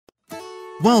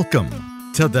Welcome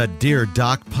to the Dear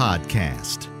Doc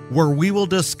podcast, where we will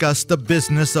discuss the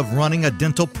business of running a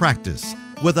dental practice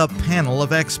with a panel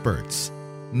of experts.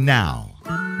 Now,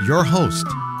 your host,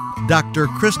 Dr.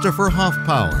 Christopher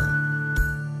Hoffpower.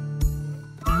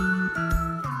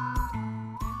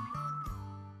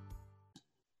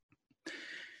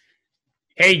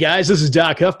 Hey guys, this is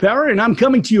Doc Huffpower, and I'm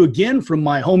coming to you again from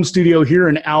my home studio here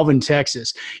in Alvin,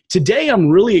 Texas. Today, I'm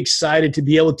really excited to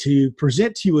be able to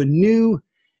present to you a new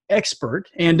expert,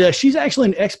 and she's actually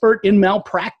an expert in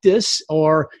malpractice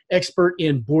or expert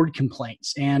in board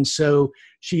complaints. And so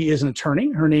she is an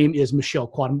attorney. Her name is Michele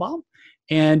Quattlebaum,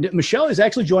 and Michele is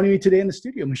actually joining me today in the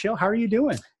studio. Michele, how are you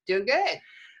doing? Doing good.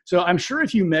 So I'm sure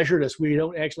if you measured us, we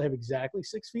don't actually have exactly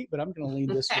 6 feet, but I'm going to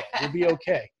lean this way. We'll be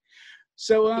okay.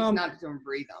 So, he's not going to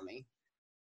breathe on me.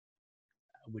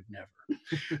 I would never.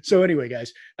 So anyway,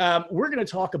 guys, we're going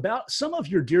to talk about some of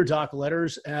your Dear Doc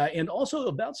letters and also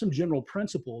about some general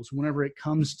principles whenever it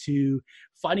comes to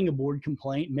fighting a board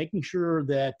complaint, making sure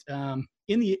that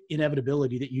in the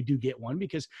inevitability that you do get one,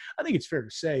 because I think it's fair to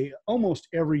say almost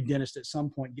every dentist at some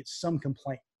point gets some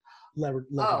complaint levered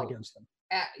against them.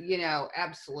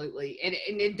 Absolutely. And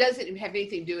it doesn't have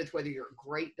anything to do with whether you're a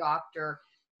great doctor.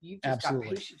 You've just got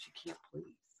patients you can't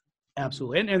please.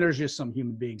 Absolutely. And there's just some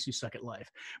human beings who suck at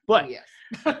life. But yes.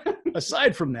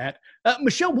 Aside from that,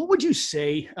 Michele, what would you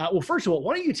say? Well, first of all,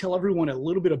 why don't you tell everyone a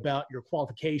little bit about your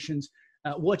qualifications,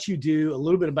 what you do, a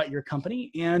little bit about your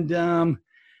company, and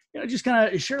just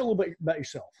kind of share a little bit about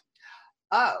yourself.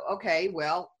 Oh, okay.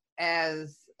 Well,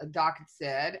 as Doc had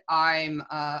said, I'm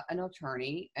an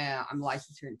attorney. I'm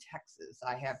licensed here in Texas.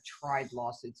 I have tried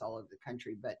lawsuits all over the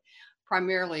country, but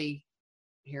primarily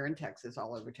here in Texas,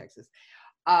 all over Texas.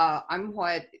 I'm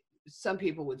what some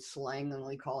people would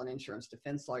slangily call an insurance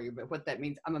defense lawyer, but what that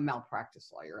means, I'm a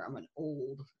malpractice lawyer. I'm an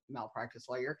old malpractice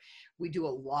lawyer. We do a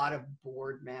lot of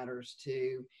board matters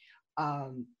too,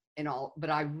 but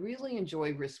I really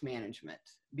enjoy risk management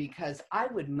because I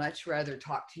would much rather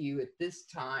talk to you at this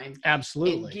time.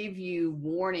 Absolutely. And give you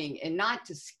warning, and not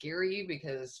to scare you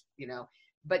because,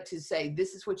 but to say,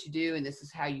 this is what you do and this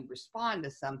is how you respond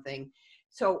to something.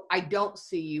 So I don't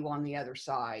see you on the other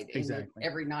side. Exactly. And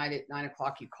every night at 9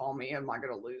 o'clock, you call me, am I going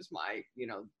to lose my,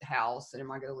 house? And am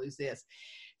I going to lose this?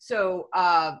 So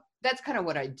that's kind of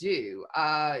what I do.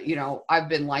 I've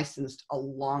been licensed a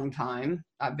long time.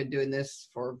 I've been doing this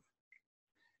for,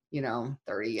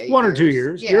 38 1 or 2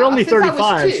 years. Yeah, you're only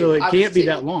 35, so it can't be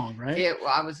that long, right?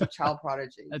 I was a child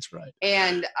prodigy. That's right.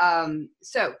 And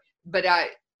but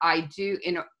I do,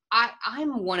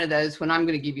 I'm one of those, when I'm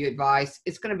going to give you advice,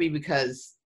 it's going to be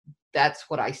because that's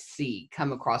what I see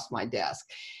come across my desk.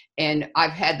 And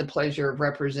I've had the pleasure of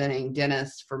representing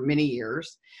dentists for many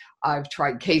years. I've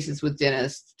tried cases with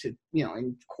dentists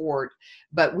in court,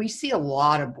 but we see a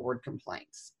lot of board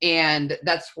complaints. And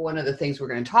that's one of the things we're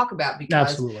going to talk about because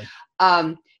absolutely.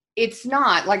 It's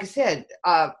not, like I said,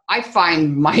 I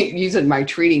find using my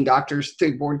treating doctors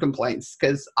through board complaints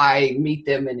because I meet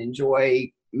them and enjoy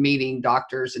meeting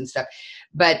doctors and stuff,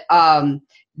 but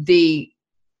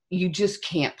you just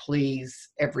can't please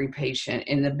every patient,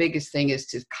 and the biggest thing is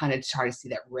to kind of try to see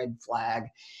that red flag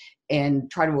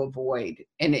and try to avoid,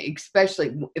 and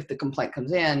especially if the complaint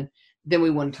comes in, then we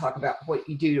want to talk about what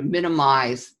you do to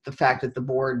minimize the fact that the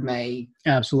board may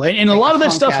absolutely, and a lot of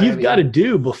that stuff you've got to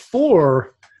do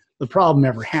before the problem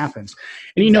ever happens.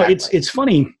 And exactly. It's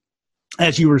funny,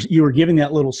 as you were giving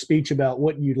that little speech about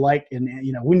what you'd like and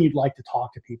when you'd like to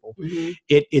talk to people, mm-hmm.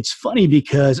 It's funny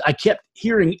because I kept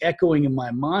hearing echoing in my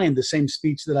mind the same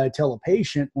speech that I tell a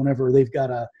patient whenever they've got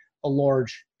a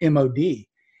large MOD.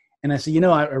 And I say,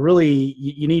 I really,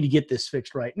 you need to get this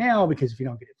fixed right now, because if you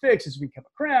don't get it fixed, it's going to become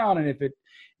a crown. And if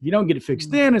you don't get it fixed,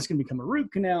 then it's going to become a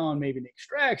root canal and maybe an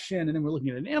extraction. And then we're looking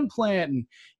at an implant.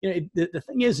 And the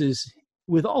thing is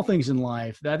with all things in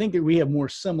life, I think that we have more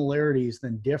similarities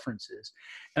than differences.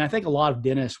 And I think a lot of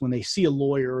dentists, when they see a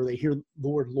lawyer or they hear the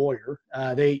word lawyer,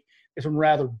 there's some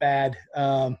rather bad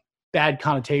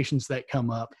connotations that come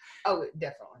up. Oh,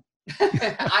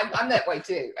 definitely. I'm that way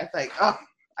too. I think,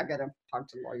 I got to talk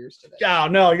to lawyers today. Oh,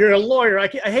 no, you're a lawyer. I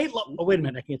hate wait a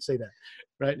minute. I can't say that.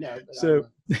 Right. No, so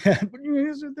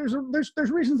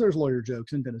there's reasons there's lawyer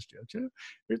jokes and dentist jokes.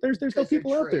 There's no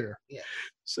people out there. Yeah.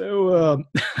 So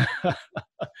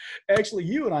actually,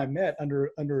 you and I met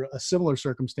under a similar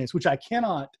circumstance, which I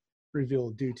cannot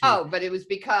reveal due to. Oh, but it was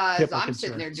because I'm concerns.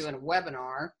 sitting there doing a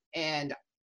webinar and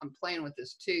I'm playing with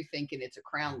this tooth, thinking it's a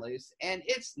crown loose, and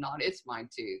it's not. It's my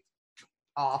tooth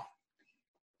off.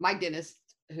 My dentist,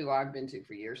 who I've been to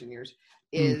for years and years,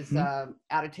 is out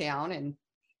of town, and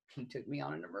he took me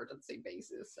on an emergency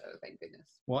basis. So thank goodness.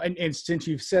 Well, and since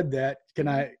you've said that, can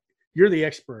I you're the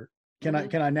expert. Can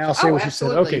I now say what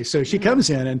absolutely. she said? Okay. So she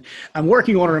comes in and I'm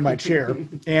working on her in my chair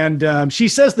and she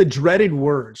says the dreaded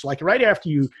words, like right after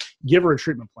you give her a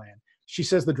treatment plan, she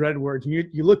says the dreaded words. And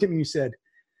you looked at me and you said,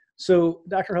 so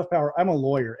Dr. Huffpower, I'm a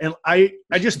lawyer. And I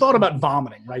just thought about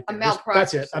vomiting right there. A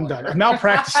malpractice That's it. I'm lawyer. done. A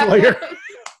malpractice lawyer.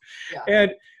 Yeah.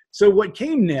 And so what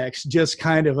came next just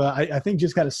kind of, I think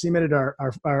just kind of cemented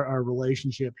our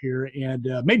relationship here and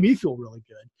made me feel really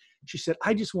good. She said,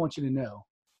 I just want you to know,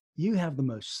 you have the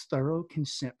most thorough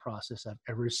consent process I've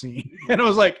ever seen. And I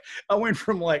was like, I went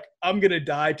from like, I'm going to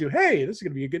die to, hey, this is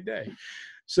going to be a good day.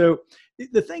 So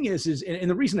the thing is and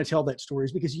the reason I tell that story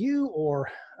is because you're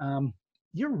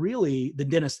really the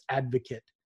dentist advocate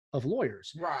of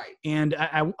lawyers. Right. And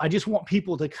I just want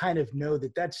people to kind of know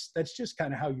that that's just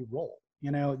kind of how you roll. You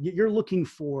know, you're looking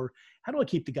for, how do I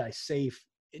keep the guy safe?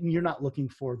 And you're not looking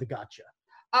for the gotcha.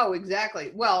 Oh,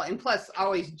 exactly. Well, and plus I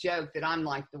always joke that I'm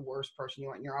like the worst person you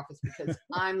want in your office because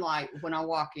I'm like, when I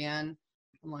walk in,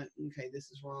 I'm like, okay,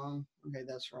 this is wrong. Okay,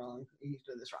 that's wrong. He's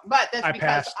doing this wrong. But that's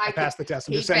because I passed the test.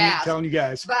 I'm just telling you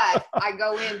guys. But I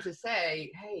go in to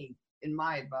say, hey, in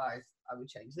my advice, I would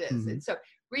change this. Mm-hmm. And so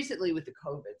recently with the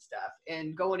COVID stuff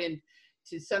and going in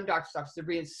to some doctor's office, they're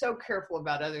being so careful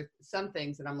about some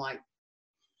things. And I'm like,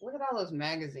 look at all those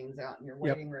magazines out in your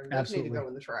waiting room. Those need to go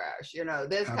in the trash,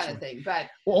 this kind of thing. But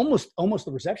almost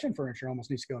the reception furniture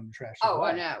almost needs to go in the trash. Oh,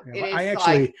 I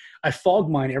know. I fog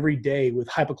mine every day with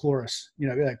hypochlorous,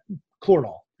 like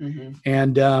Chloridol. Mm-hmm.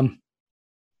 And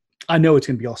I know it's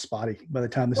going to be all spotty by the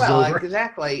time this is over.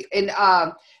 Exactly. And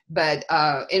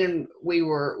and we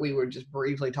were just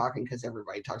briefly talking because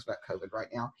everybody talks about COVID right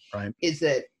now. Right. Is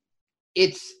that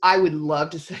I would love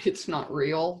to say it's not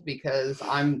real because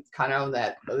I'm kind of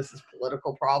that, this is a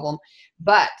political problem,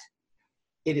 but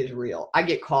it is real. I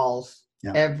get calls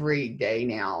every day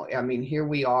now. I mean, here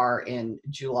we are in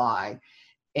July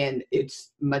and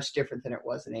it's much different than it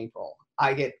was in April.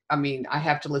 I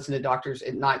have to listen to doctors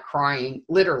at night crying,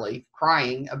 literally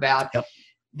crying about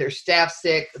their staff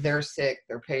sick, they're sick,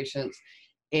 their patients.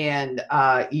 And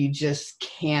you just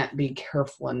can't be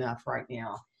careful enough right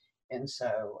now. And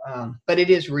so, but it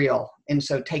is real. And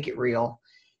so take it real.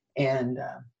 And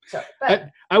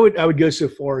I would go so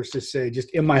far as to say, just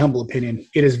in my humble opinion,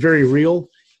 it is very real,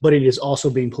 but it is also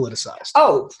being politicized.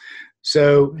 Oh,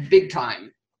 so big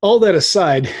time. All that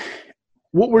aside,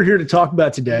 what we're here to talk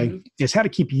about today is how to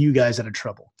keep you guys out of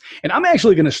trouble. And I'm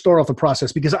actually going to start off the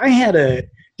process because I had a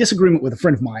disagreement with a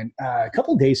friend of mine a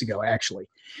couple of days ago, actually.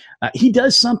 He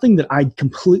does something that I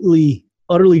completely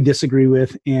utterly disagree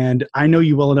with. And I know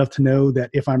you well enough to know that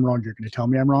if I'm wrong, you're going to tell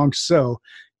me I'm wrong. So,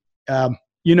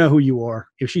 you know who you are.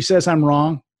 If she says I'm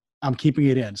wrong, I'm keeping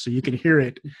it in. So you can hear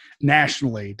it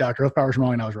nationally. Dr. Huffpower's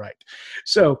wrong and I was right.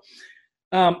 So,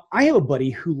 I have a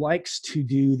buddy who likes to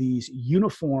do these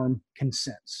uniform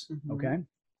consents. Mm-hmm. Okay.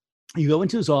 You go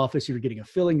into his office, you're getting a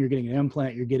filling, you're getting an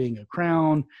implant, you're getting a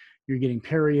crown, you're getting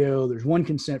perio. There's one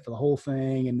consent for the whole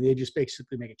thing. And they just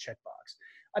basically make a checkbox.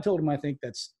 I told him, I think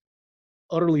that's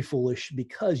utterly foolish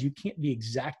because you can't be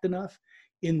exact enough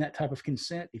in that type of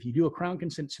consent. If you do a crown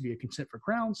consent, it should be a consent for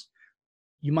crowns.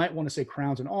 You might want to say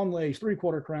crowns and onlays,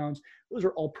 3/4 crowns. Those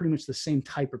are all pretty much the same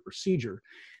type of procedure.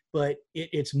 But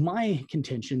it's my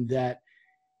contention that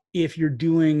if you're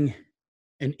doing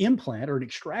an implant or an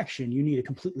extraction, you need a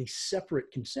completely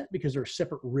separate consent because there are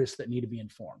separate risks that need to be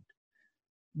informed.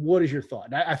 What is your thought?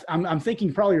 I'm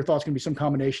thinking probably your thought's going to be some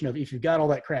combination of if you've got all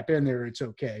that crap in there, it's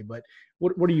okay. But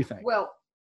what do you think? Well,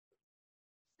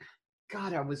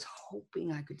 God, I was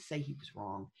hoping I could say he was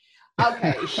wrong.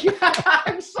 Okay.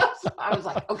 I'm so sorry. I was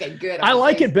like, okay, good. I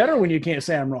like it better when you can't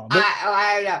say I'm wrong. But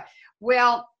I know.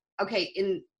 Well,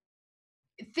 okay.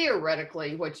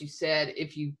 Theoretically, what you said,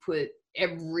 if you put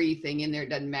everything in there, it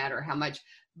doesn't matter how much,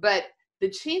 but the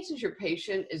chances your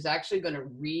patient is actually going to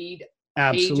read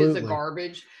pages of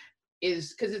garbage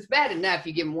is because it's bad enough.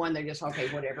 You give them one, they're just, okay,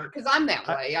 whatever. Because I'm that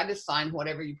way. I just sign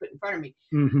whatever you put in front of me.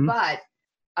 Mm-hmm.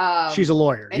 But she's a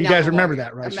lawyer. You guys remember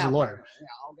that, right? She's a lawyer.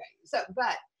 Yeah, okay. So,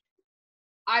 but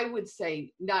I would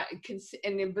say not.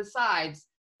 And then besides,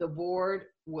 the board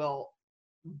will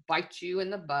bite you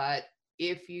in the butt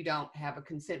if you don't have a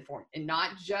consent form, and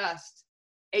not just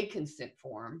a consent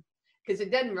form, because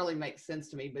it doesn't really make sense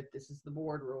to me. But this is the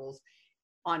board rules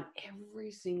on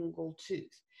every single tooth.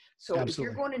 So Absolutely. If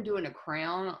you're going and doing a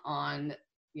crown on,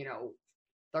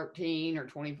 13 or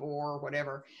 24 or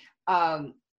whatever,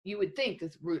 you would think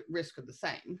the risks are the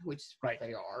same, which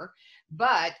they are,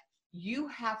 but you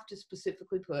have to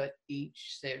specifically put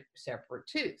each separate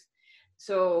tooth.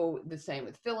 So the same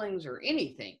with fillings or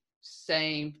anything.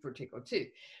 same particular tooth.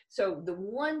 So the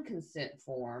one consent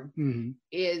form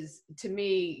is, to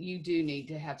me, you do need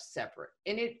to have separate,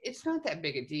 and it's not that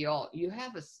big a deal. You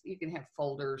can have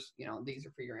folders, these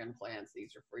are for your implants,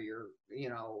 these are for your,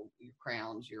 your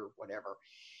crowns, your whatever.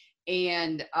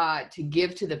 And to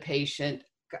give to the patient,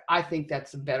 I think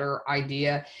that's a better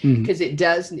idea, because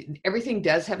everything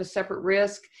does have a separate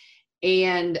risk.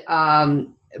 And,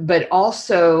 but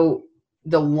also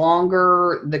the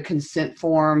longer the consent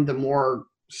form, the more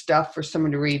stuff for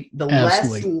someone to read, the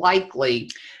less likely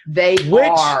they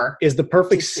are. Which is the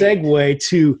perfect segue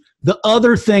to the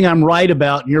other thing I'm right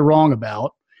about and you're wrong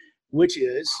about, which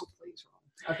is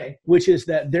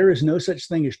that there is no such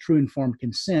thing as true informed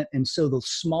consent. And so the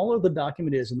smaller the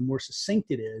document is and the more succinct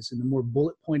it is and the more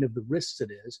bullet point of the risks it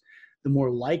is, the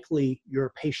more likely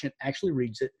your patient actually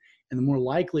reads it, and the more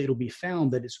likely it'll be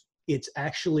found that it's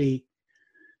actually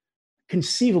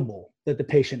conceivable that the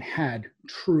patient had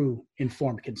true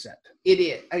informed consent. It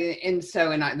is. And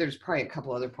there's probably a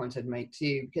couple other points I'd make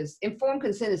too, because informed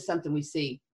consent is something we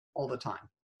see all the time.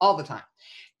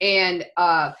 And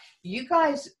you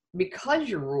guys, because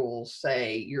your rules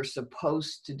say you're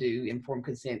supposed to do informed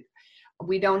consent,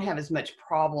 we don't have as much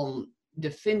problem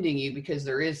defending you, because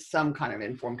there is some kind of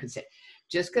informed consent.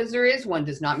 Just because there is one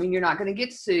does not mean you're not going to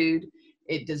get sued.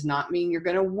 It does not mean you're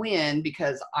going to win,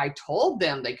 because I told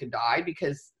them they could die,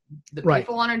 because the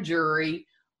people on a jury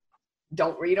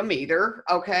don't read them either.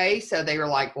 Okay. So they were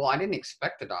like, well, I didn't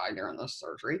expect to die during this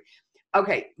surgery.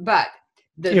 Okay. But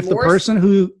if the person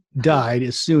who died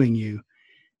is suing you,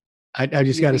 I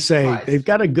just got to say, they've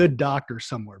got a good doctor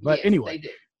somewhere. But yes, anyway. They do.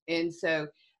 And so,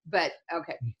 but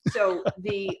okay. So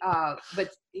but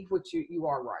which you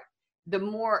are right. The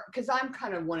more, because I'm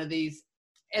kind of one of these,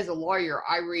 as a lawyer,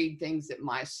 I read things that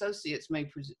my associates may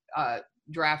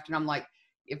draft, and I'm like,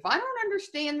 if I don't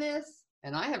understand this,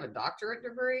 and I have a doctorate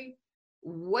degree,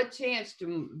 what chance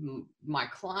do my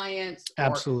clients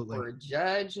or a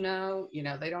judge know?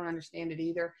 They don't understand it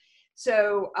either.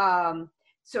 So,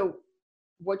 so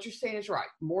what you're saying is right.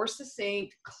 More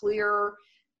succinct, clear.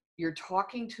 You're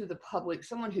talking to the public,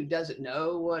 someone who doesn't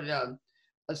know what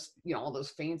all those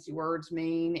fancy words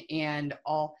mean and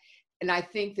all. And I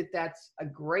think that that's a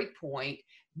great point,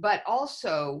 but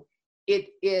also it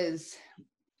is,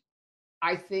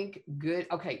 I think, good.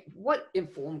 Okay. What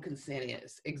informed consent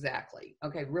is exactly.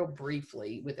 Okay. Real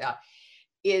briefly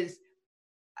is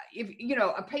if,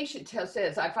 a patient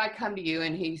says, if I come to you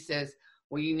and he says,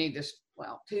 well, you need this,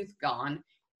 tooth gone.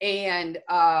 And,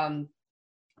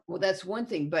 well, that's one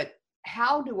thing, but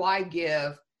how do I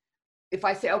if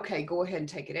I say, okay, go ahead and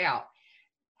take it out,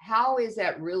 how is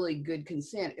that really good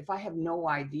consent if I have no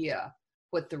idea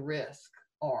what the risks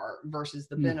are versus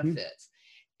the benefits?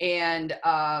 And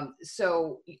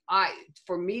so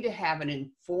for me to have an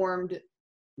informed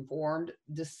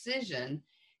decision,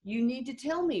 you need to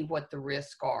tell me what the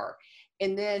risks are.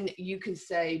 And then you can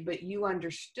say, but you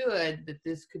understood that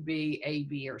this could be A,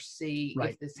 B, or C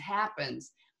if this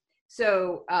happens.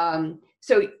 So,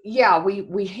 yeah, we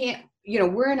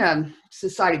we're in a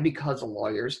society, because of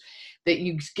lawyers, that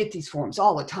you get these forms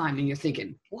all the time and you're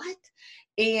thinking, what?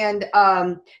 And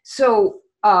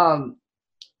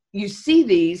you see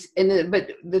these,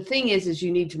 but the thing is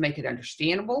you need to make it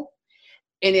understandable.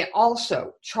 And it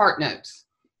also, chart notes,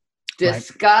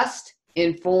 discussed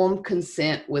informed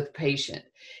consent with patient.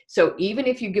 So even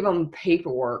if you give them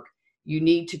paperwork, you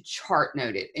need to chart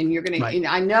note it. And you're going to, and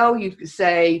I know you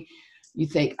say, you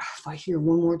think, if I hear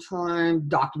one more time,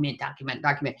 document.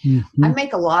 I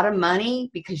make a lot of money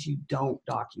because you don't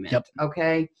document.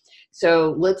 Okay.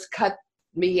 So let's cut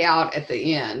me out at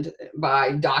the end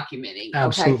by documenting.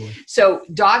 Absolutely. Okay. So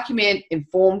document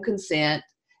informed consent,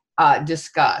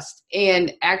 discussed,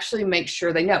 and actually make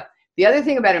sure they know. The other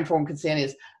thing about informed consent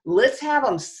is let's have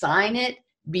them sign it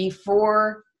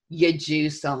before you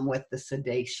juice them with the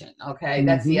sedation. Okay.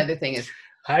 That's the other thing is,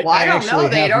 I don't know.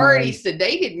 They had already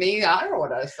sedated me. I don't know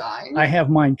what I signed. I have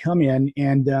mine come in,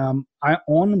 and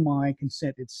on my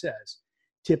consent, it says,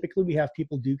 typically we have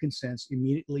people do consents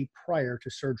immediately prior to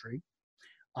surgery.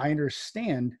 I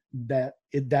understand that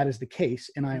that is the case,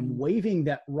 and I am waiving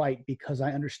that right because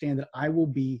I understand that I will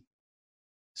be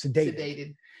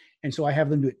sedated. And so I have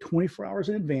them do it 24 hours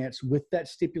in advance with that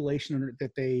stipulation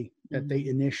that they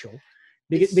initial.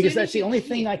 Because that's the only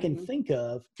thing I can think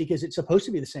of, because it's supposed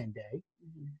to be the same day,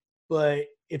 but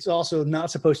it's also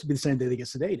not supposed to be the same day they get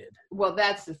sedated. Well,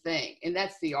 that's the thing. And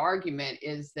that's the argument,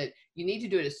 is that you need to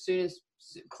do it as soon as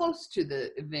close to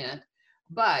the event.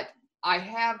 But I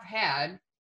have had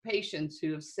patients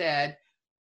who have said,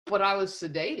 but I was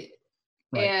sedated.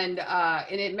 And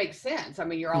it makes sense. I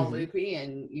mean, you're all loopy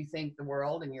and you think the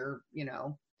world, and you're,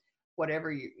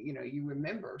 whatever you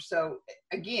remember. So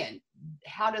again,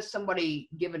 how does somebody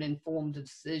give an informed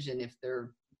decision if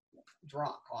they're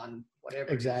drunk on whatever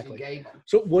exactly you gave them?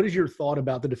 So what is your thought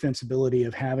about the defensibility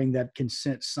of having that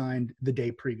consent signed the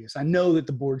day previous? I know that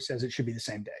the board says it should be the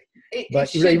same day,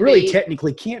 but they really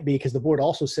technically can't be, because the board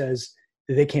also says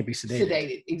that they can't be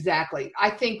sedated. Exactly.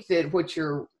 I think that what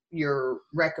you're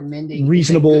recommending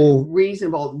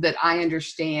reasonable, that I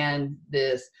understand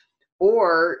this,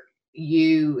 or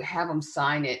you have them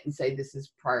sign it and say this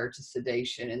is prior to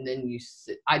sedation, and then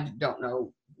I don't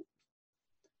know.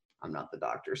 I'm not the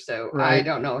doctor, so right. I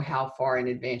don't know how far in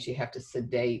advance you have to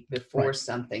sedate before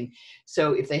something.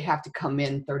 So if they have to come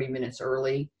in 30 minutes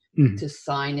early to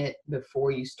sign it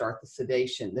before you start the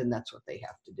sedation, then that's what they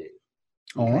have to do.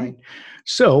 Okay? All right.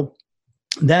 So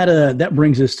that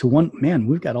brings us to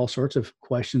we've got all sorts of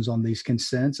questions on these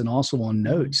consents and also on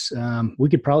notes. We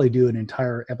could probably do an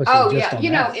entire episode. Oh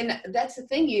yeah. And that's the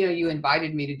thing, you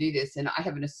invited me to do this, and I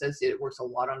have an associate that works a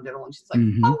lot on dental, and she's like,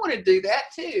 I want to do that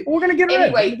too. We're going to get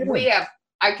anyway,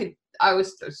 I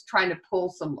was trying to pull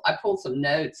some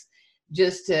notes,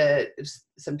 just to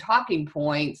some talking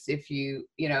points if you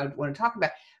want to talk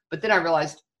about, but then I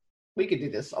realized we could do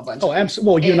this a bunch. Oh,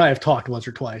 absolutely. Well, you and I have talked once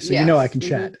or twice, so I can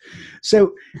chat.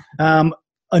 So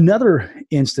another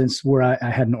instance where I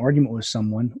had an argument with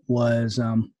someone was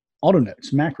auto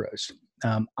notes, macros.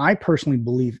 I personally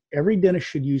believe every dentist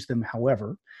should use them.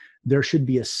 However, there should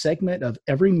be a segment of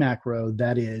every macro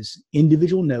that is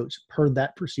individual notes per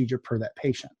that procedure, per that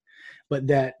patient. But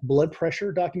that blood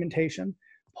pressure documentation,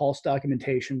 pulse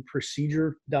documentation,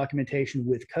 procedure documentation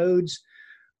with codes,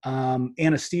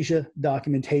 anesthesia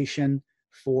documentation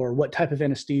for what type of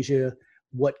anesthesia,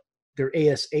 what their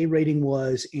ASA rating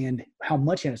was, and how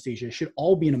much anesthesia should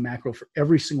all be in a macro for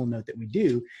every single note that we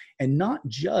do, and not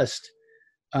just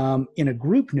in a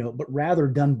group note, but rather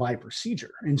done by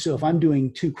procedure. And so if I'm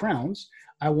doing 2 crowns,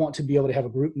 I want to be able to have a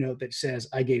group note that says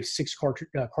I gave 6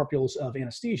 carpules of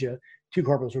anesthesia, 2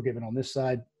 carpules were given on this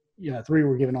side, 3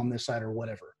 were given on this side, or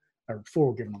whatever, or 4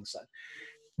 were given on this side.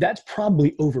 That's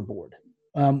probably overboard.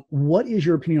 What is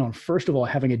your opinion on, first of all,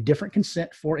 having a different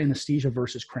consent for anesthesia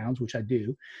versus crowns, which I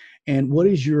do? And what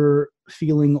is your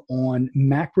feeling on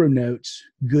macro notes,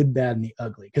 good, bad, and the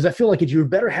ugly? Because I feel like you're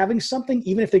better having something,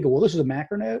 even if they go, well, this is a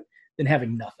macro note, than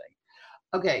having nothing.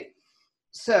 Okay.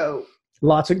 So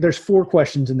there's 4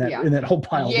 questions in that whole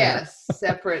pile. Yes.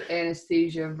 Separate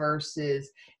anesthesia versus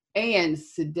and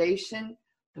sedation.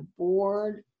 The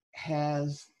board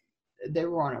they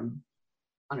were on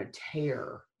a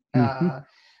tear.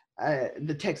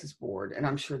 The Texas board, and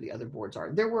I'm sure the other boards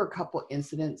are. There were a couple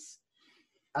incidents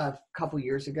a couple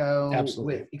years ago,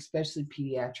 with especially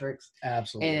pediatrics.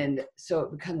 Absolutely. And so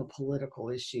it became a political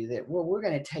issue that, well, we're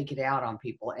going to take it out on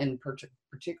people, and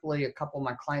particularly a couple of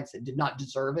my clients that did not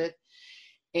deserve it.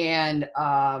 And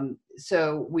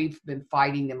so we've been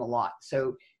fighting them a lot.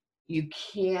 So you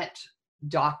can't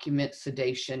document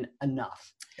sedation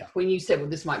enough. Yeah. When you said, well,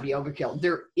 this might be overkill,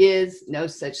 there is no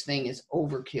such thing as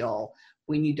overkill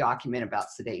when you document about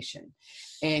sedation.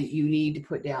 And you need to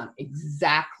put down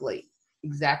exactly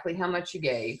how much you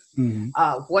gave,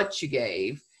 what you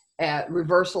gave,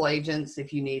 reversal agents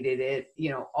if you needed it,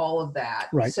 all of that.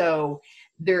 Right. So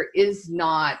there is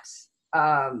not,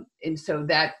 and so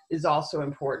that is also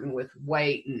important with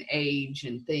weight and age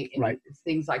and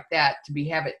things like that, to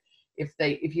have it.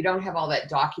 If you don't have all that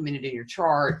documented in your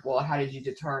chart, well, how did you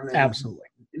determine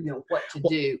what to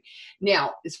do?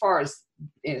 Now, as far as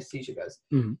anesthesia goes,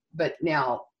 but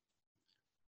now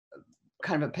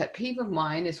kind of a pet peeve of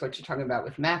mine is what you're talking about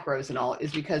with macros and all,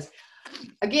 is because,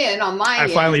 again, on my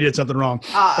end, finally did something wrong.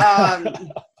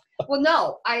 Well,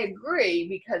 no, I agree,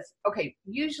 because,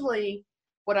 usually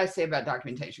what I say about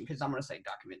documentation, because I'm going to say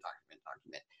document,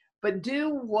 but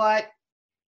do what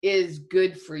is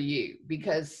good for you.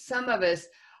 Because some of us,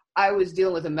 I was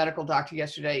dealing with a medical doctor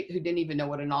yesterday who didn't even know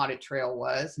what an audit trail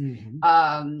was.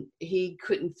 He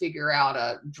couldn't figure out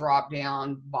a drop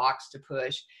down box to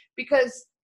push, because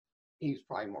he was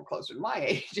probably more closer to my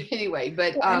age anyway.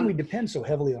 But and we depend so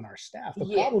heavily on our staff.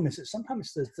 The problem is that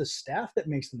sometimes it's the staff that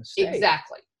makes the mistake.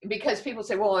 Exactly. Because people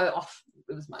say, well,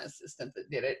 it was my assistant that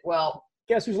did it. Well,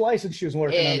 guess whose license she was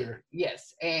working under?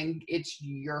 Yes, and it's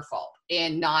your fault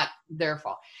and not their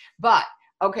fault. But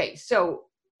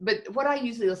but what I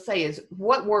usually will say is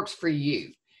what works for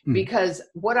you, because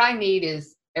what I need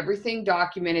is everything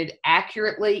documented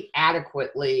accurately,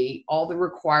 adequately, all the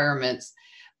requirements.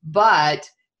 But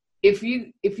if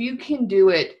you can do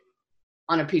it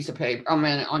on a piece of paper,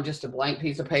 on just a blank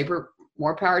piece of paper,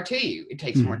 more power to you. It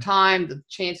takes more time. The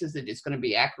chances that it's going to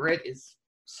be accurate is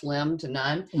slim to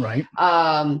none. Right.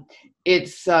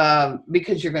 it's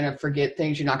because you're going to forget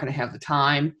things. You're not going to have the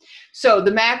time. So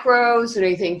the macros and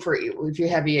anything for if you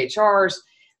have EHRs,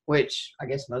 which I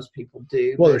guess most people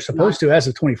do. Well, they're supposed to as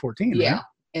of 2014. Yeah. Right?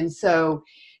 And so,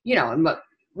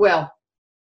 well,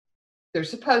 they're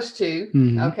supposed to.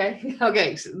 Mm-hmm. Okay.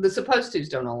 Okay. So the supposed tos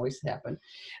don't always happen.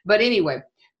 But anyway,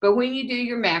 when you do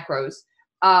your macros,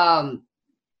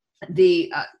 they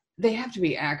have to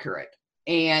be accurate.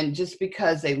 And just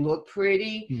because they look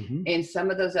pretty Mm-hmm. and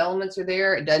some of those elements are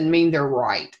there, it doesn't mean they're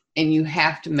right. And you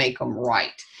have to make them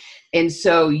right. And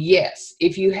so, yes,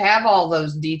 if you have all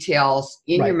those details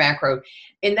in your macro,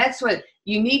 and that's what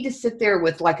you need to sit there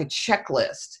with, like a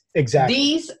checklist. Exactly.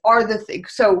 These are the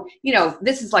things. So,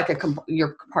 this is like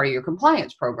your part of your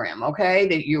compliance program, okay,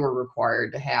 that you are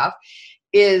required to have,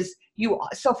 is you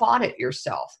self-audit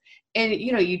yourself. And,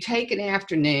 you take an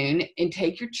afternoon and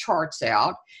take your charts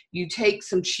out. You take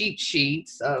some cheat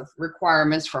sheets of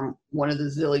requirements from one of the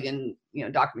zillion,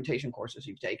 documentation courses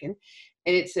you've taken.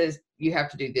 And it says you have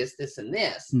to do this, this, and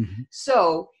this. Mm-hmm.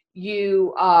 So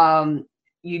you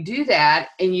do that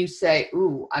and you say,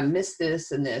 ooh, I missed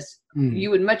this and this. Mm-hmm.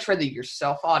 You would much rather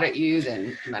yourself audit you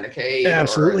than Medicaid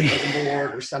Absolutely. or the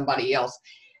board or somebody else.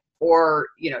 Or,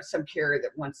 some carrier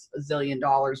that wants $1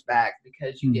 zillion back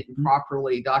because you didn't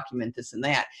properly document this and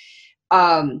that.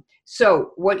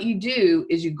 So what you do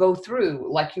is you go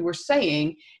through, like you were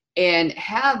saying, and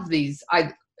have these,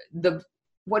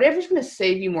 whatever's going to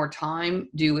save you more time,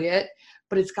 do it,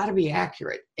 but it's got to be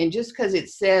accurate. And just because it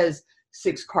says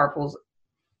 6 carpals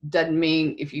doesn't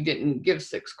mean if you didn't give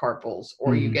 6 carpals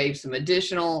or you gave some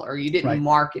additional or you didn't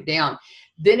mark it down,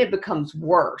 then it becomes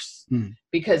worse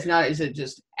because not is it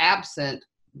just absent,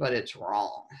 but it's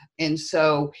wrong. And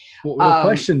so the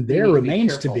question there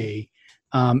remains to be,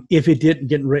 if it didn't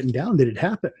get written down, did it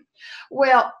happen?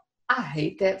 Well, I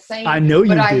hate that saying. I know you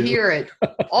do. But I hear it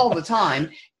all the time.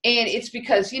 And it's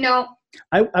because,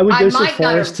 I would go so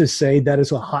far as to say that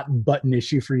is a hot button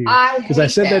issue for you. Because I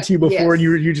said that to you before and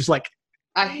you're just like,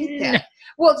 I hate that.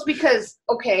 Well, it's because,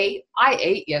 okay, I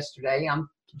ate yesterday. I'm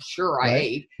sure I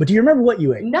ate. But do you remember what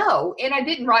you ate? No, and I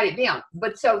didn't write it down.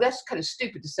 But so that's kind of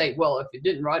stupid to say, well, if you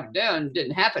didn't write it down, it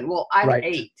didn't happen. Well, I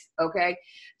ate, okay?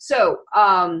 So,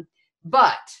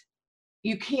 but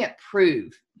you can't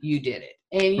prove you did it.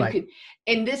 And you could,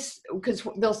 and this, because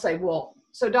they'll say, well,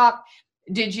 so doc,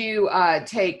 did you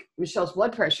take Michelle's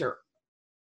blood pressure?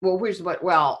 Well,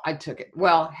 well, I took it.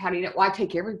 Well, how do you know? Well, I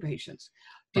take every patient's.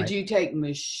 Did you take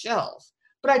Michelle's?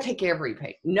 But I take every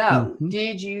patient. No.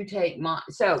 Did you take mine?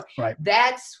 So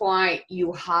that's why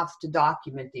you have to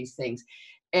document these things.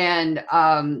 And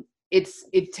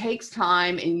it takes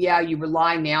time. And you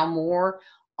rely now more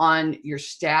on your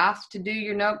staff to do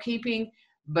your note keeping,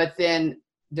 but then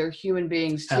they're human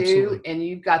beings too. Absolutely. And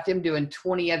you've got them doing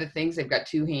 20 other things. They've got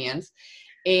 2 hands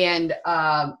and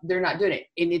they're not doing it.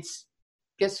 And it's,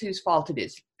 guess whose fault it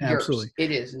is? Absolutely. Yours.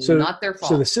 It is so, not their fault.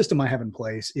 So the system I have in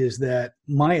place is that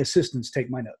my assistants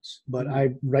take my notes, but I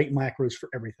write macros for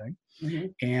everything.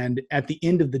 And at the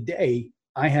end of the day,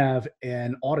 I have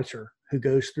an auditor who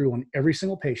goes through on every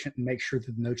single patient and makes sure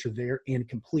that the notes are there and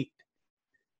complete.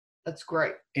 That's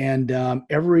great. And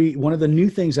every one of the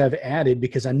new things I've added,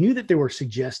 because I knew that they were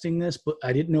suggesting this, but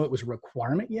I didn't know it was a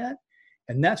requirement yet.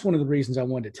 And that's one of the reasons I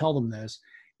wanted to tell them this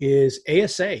is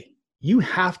ASA. You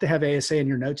have to have ASA in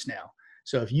your notes now.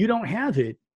 So if you don't have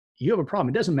it, you have a problem.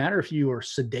 It doesn't matter if you are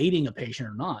sedating a patient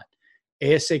or not.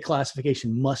 ASA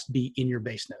classification must be in your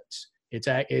base notes.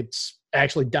 It's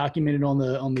actually documented on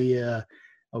the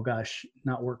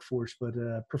not workforce, but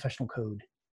professional code,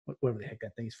 whatever the heck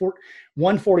that thing is.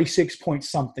 146 point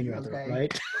something or other,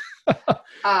 right?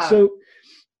 So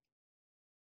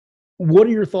what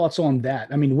are your thoughts on that?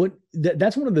 I mean,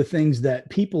 that's one of the things that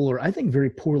people are, I think, very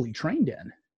poorly trained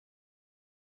in.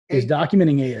 Is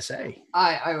documenting ASA.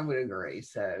 I would agree.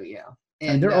 So, yeah.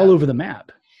 And they're all over the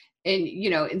map. And,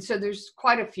 and so there's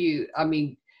quite a few, I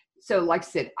mean, so like I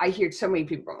said, I hear so many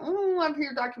people, I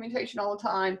hear documentation all the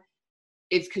time.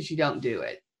 It's because you don't do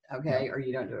it. Okay. Or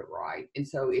you don't do it right. And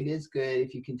so it is good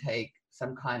if you can take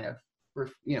some kind of,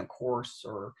 course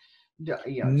or,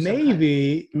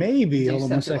 maybe, hold on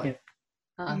 1 second.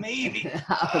 Maybe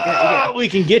we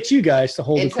can get you guys to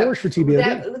hold a course for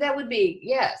TBOD. That would be,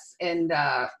 yes. And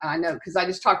I know, because I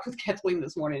just talked with Kathleen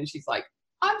this morning and she's like,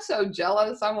 I'm so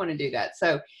jealous. I want to do that.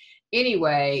 So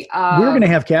anyway. We're going to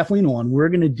have Kathleen on. We're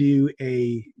going to do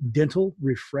a dental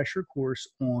refresher course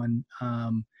on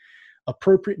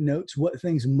appropriate notes, what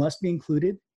things must be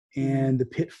included, and the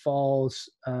pitfalls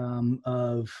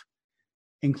of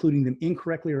including them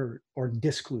incorrectly or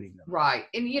discluding them. Right.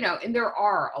 And, and there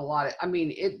are a lot of,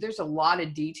 there's a lot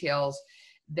of details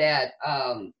that,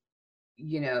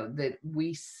 that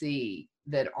we see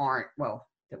that aren't, well,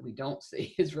 that we don't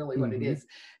see is really what it is.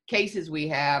 Cases we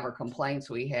have or complaints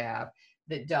we have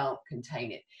that don't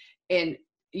contain it. And,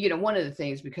 one of the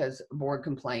things, because board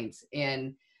complaints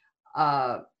and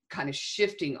kind of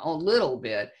shifting a little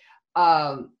bit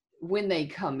when they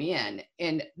come in,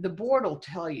 and the board will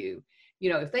tell you,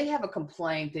 if they have a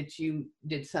complaint that you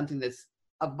did something that's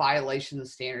a violation of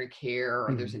standard care,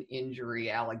 or there's an injury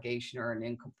allegation or an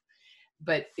income,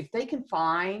 but if they can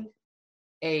find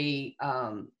a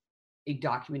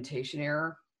documentation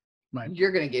error,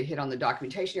 you're going to get hit on the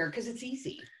documentation error because it's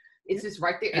easy. It's just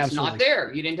right there. It's Absolutely. not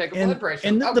there. You didn't take a blood pressure.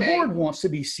 And the board wants to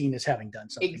be seen as having done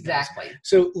something. Exactly. Guys.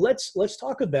 So let's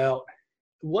talk about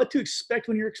what to expect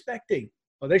when you're expecting.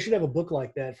 Well, they should have a book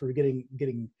like that for getting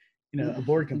a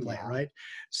board complaint, right?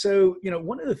 So,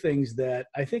 one of the things that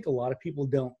I think a lot of people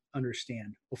don't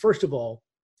understand. Well, first of all,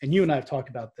 and you and I have talked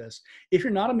about this, if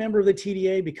you're not a member of the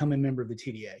TDA, become a member of the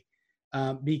TDA,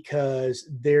 because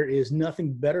there is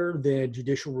nothing better than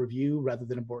judicial review rather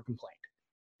than a board complaint.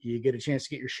 You get a chance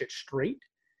to get your shit straight,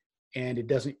 and it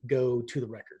doesn't go to the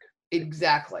record.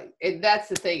 Exactly. And that's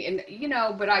the thing. And,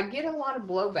 but I get a lot of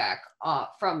blowback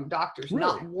from doctors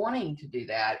not wanting to do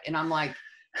that. And I'm like,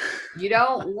 you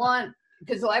don't want,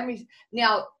 because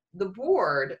now the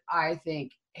board, I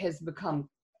think, has become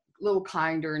a little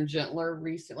kinder and gentler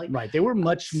recently. Right. They were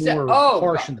much more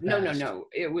harsh in the past. No.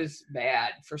 It was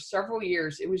bad. For several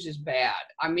years, it was just bad.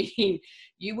 I mean,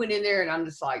 you went in there and I'm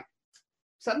just like,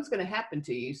 something's going to happen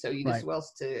to you. So you just well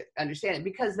to understand it,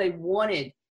 because they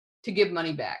wanted to give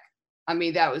money back. I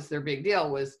mean, that was their big deal,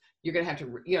 was you're going to have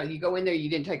to, you go in there, you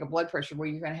didn't take a blood pressure, well,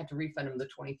 you're going to have to refund them the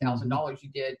 $20,000 you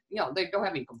did. They don't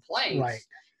have any complaints,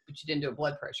 but you didn't do a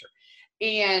blood pressure.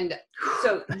 And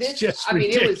so this,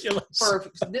 ridiculous. It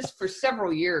was for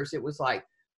several years, it was like,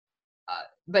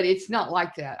 but it's not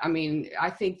like that. I mean,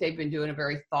 I think they've been doing a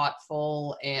very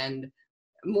thoughtful and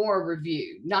more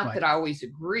review. Not that I always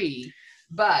agree,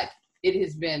 but it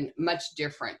has been much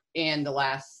different in the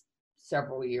last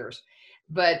several years.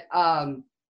 But the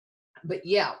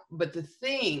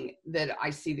thing that I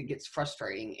see that gets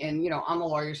frustrating, and, I'm a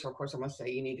lawyer, so of course I'm going to say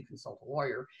you need to consult a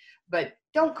lawyer, but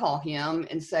don't call him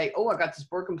and say, oh, I got this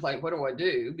board complaint, what do I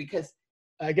do? Because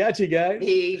I got you guys.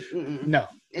 No,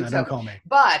 don't call me.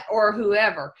 But, or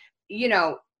whoever,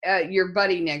 your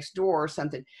buddy next door or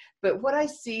something. But what I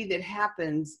see that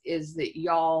happens is that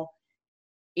y'all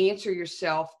answer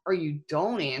yourself, or you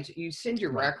don't answer. You send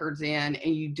your records in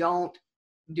and you don't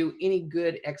do any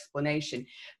good explanation.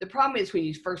 The problem is when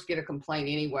you first get a complaint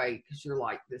anyway, because you're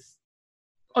like this.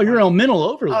 Oh, you're on mental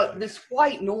overload. This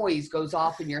white noise goes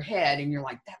off in your head and you're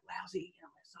like, that lousy,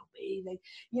 SOB.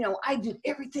 I did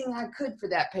everything I could for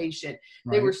that patient.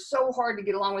 They were so hard to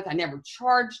get along with. I never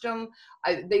charged them.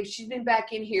 She's been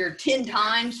back in here 10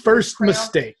 times. First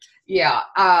mistake. Yeah.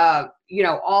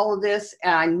 All of this,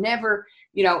 and I never,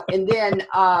 and then,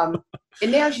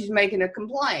 and now she's making a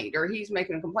complaint, or he's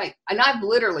making a complaint. And I've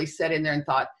literally sat in there and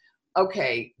thought,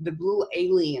 okay, the blue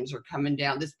aliens are coming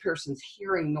down. This person's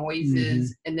hearing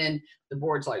noises. And then the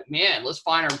board's like, man, let's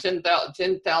fine her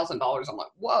 $10,000. I'm like,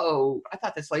 whoa, I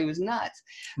thought this lady was nuts.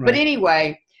 But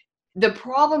anyway, the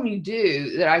problem you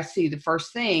do that I see, the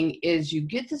first thing is you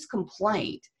get this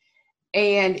complaint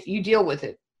and you deal with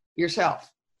it yourself,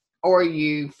 or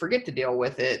you forget to deal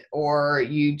with it, or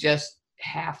you just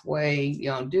halfway,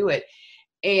 do it.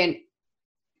 And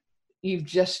you've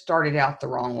just started out the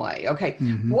wrong way. Okay.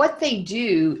 What they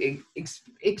do,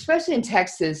 especially in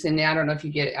Texas, and I don't know if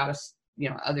you get out of,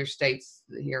 other states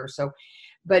here or so,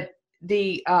 but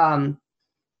they go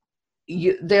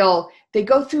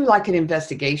through like an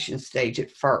investigation stage at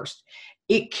first.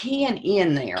 It can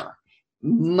end there.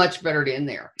 Much better to end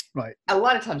there. Right. A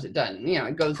lot of times it doesn't.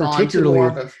 It goes on to more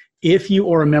of a. If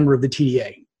you are a member of the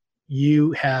TDA,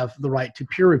 you have the right to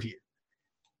peer review.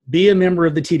 Be a member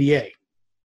of the TDA,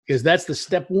 because that's the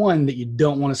step one that you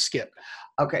don't want to skip.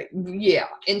 Okay. Yeah.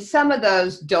 And some of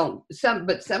those don't, some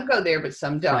go there, but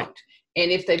some don't. Right. And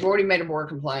if they've already made a board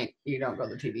complaint, you don't go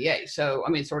to the TDA. So,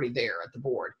 it's already there at the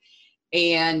board.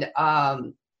 And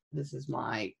this is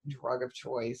my drug of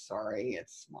choice. Sorry.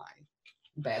 It's my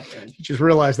bad thing. You just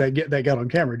realized that got on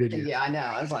camera, did you? Yeah, I know.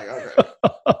 I was like, okay.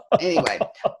 Anyway,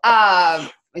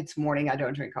 it's morning. I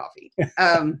don't drink coffee.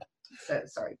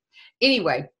 Sorry.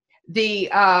 Anyway,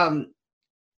 but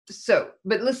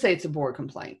let's say it's a board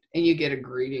complaint and you get a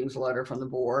greetings letter from the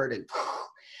board, and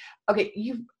okay,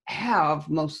 you have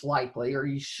most likely, or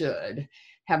you should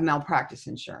have malpractice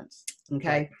insurance.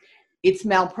 Okay. It's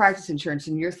malpractice insurance.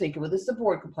 And you're thinking, well, this is a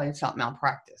board complaint. It's not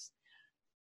malpractice.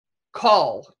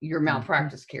 Call your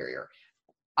malpractice carrier.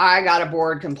 I got a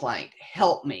board complaint.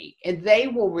 Help me. And they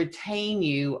will retain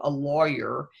you a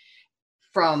lawyer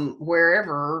from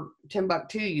wherever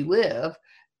Timbuktu you live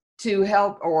to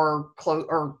help, or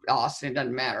Austin, it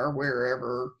doesn't matter,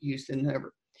 wherever, Houston,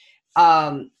 whoever.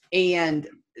 And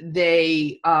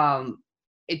they,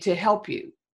 to help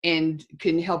you and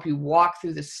can help you walk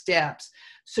through the steps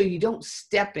so you don't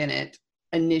step in it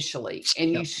initially.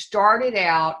 And you started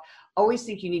out, always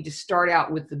think you need to start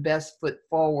out with the best foot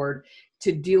forward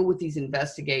to deal with these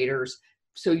investigators.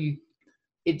 So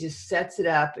it just sets it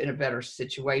up in a better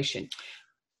situation.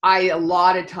 A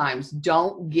lot of times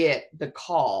don't get the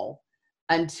call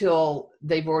until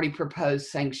they've already proposed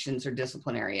sanctions or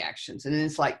disciplinary actions. And then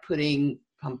it's like putting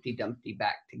Humpty Dumpty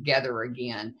back together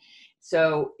again.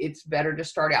 So it's better to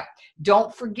start out.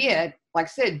 Don't forget, like I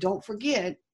said, don't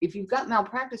forget, if you've got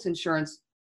malpractice insurance,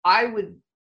 I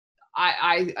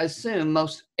assume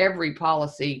most every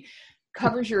policy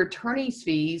covers your attorney's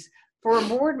fees for a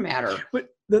board matter. But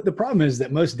the problem is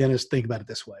that most dentists think about it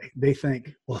this way. They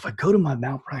think, well, if I go to my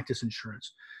malpractice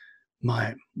insurance,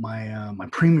 my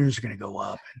premiums are going to go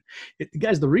up. And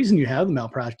guys, the reason you have the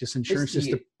malpractice insurance is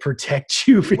to protect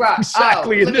you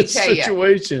exactly in this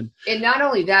situation. And not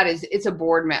only that, it's a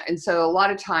board matter. And so a lot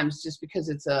of times, just because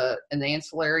it's an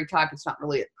ancillary type, it's not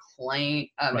really a claim,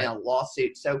 a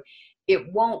lawsuit. So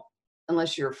it won't,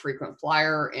 unless you're a frequent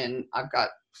flyer. And I've got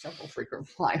several frequent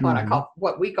flyer,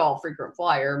 what we call frequent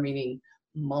flyer, meaning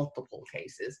multiple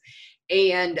cases.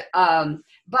 And,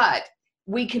 but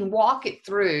we can walk it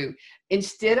through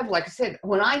instead of, like I said,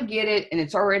 when I get it and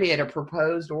it's already at a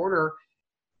proposed order,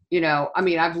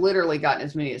 I've literally gotten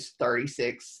as many as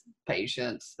 36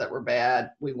 patients that were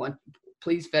bad. We want,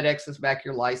 please FedEx us back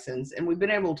your license. And we've been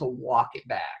able to walk it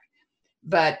back.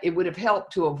 But it would have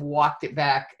helped to have walked it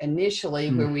back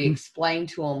initially, where we explained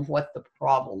to them what the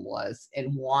problem was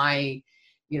and why,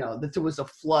 that there was a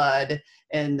flood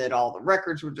and that all the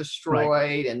records were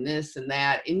destroyed and this and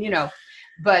that. And,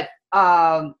 but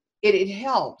it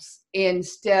helps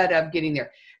instead of getting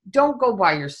there. Don't go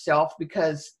by yourself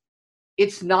because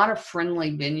it's not a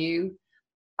friendly venue.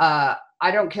 I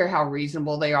don't care how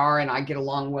reasonable they are, and I get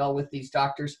along well with these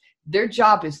doctors. Their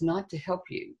job is not to help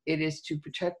you. It is to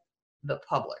protect the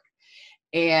public.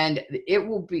 And it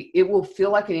will feel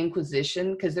like an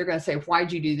inquisition because they're going to say,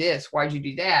 why'd you do this? Why'd you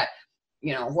do that?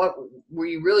 What were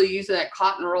you really using that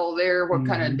cotton roll there? What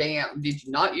kind of dam? Did you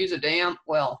not use a dam?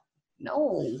 Well,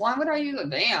 no, why would I use a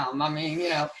dam? I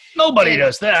mean, nobody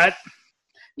does that.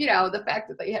 The fact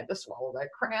that they had to swallow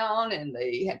that crown and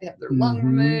they had to have their lung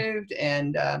removed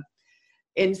and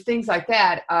things like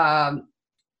that.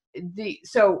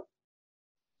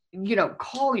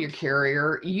 Call your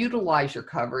carrier, utilize your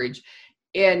coverage.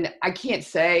 And I can't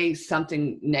say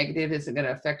something negative isn't going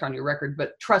to affect on your record,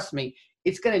 but trust me,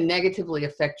 it's going to negatively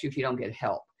affect you if you don't get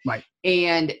help. Right.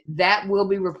 And that will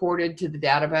be reported to the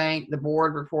data bank. The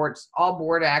board reports, all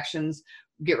board actions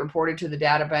get reported to the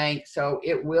data bank. So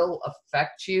it will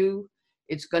affect you.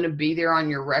 It's going to be there on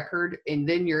your record. And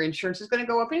then your insurance is going to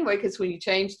go up anyway, because when you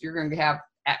change, you're going to have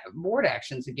board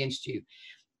actions against you.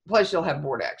 Plus you'll have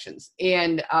board actions.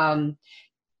 And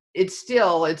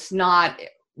it's not,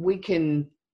 we can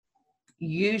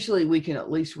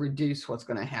at least reduce what's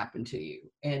going to happen to you.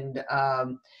 And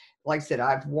like I said,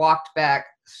 I've walked back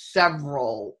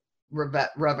several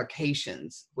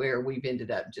revocations where we've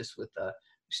ended up just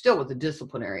still with the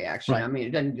disciplinary action. Right. I mean,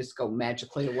 it doesn't just go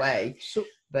magically away.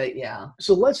 But yeah.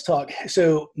 So let's talk.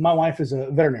 So my wife is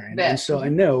a veterinarian. And so I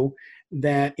know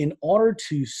that in order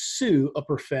to sue a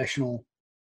professional,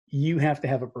 you have to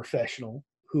have a professional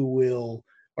who will,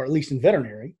 or at least in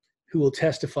veterinary, who will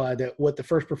testify that what the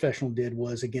first professional did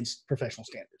was against professional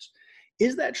standards.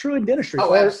 Is that true in dentistry?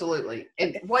 Oh, absolutely.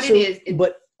 And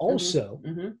but also,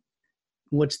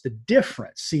 what's the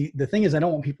difference? See, the thing is, I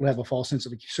don't want people to have a false sense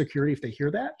of security if they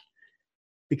hear that,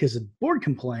 because a board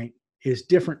complaint is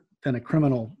different than a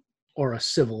criminal or a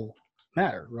civil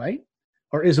matter, right?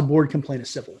 Or is a board complaint a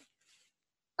civil?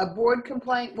 A board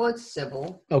complaint, well, it's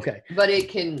civil. Okay. But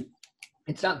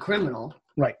it's not criminal.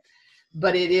 Right.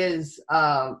 But it is,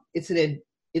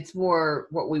 it's more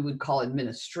what we would call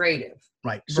administrative.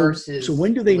 Right. Versus so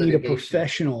when do they need a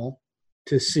professional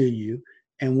to sue you?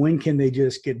 And when can they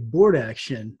just get board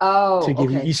action to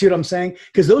give you see what I'm saying?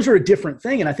 Because those are a different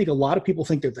thing. And I think a lot of people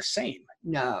think they're the same.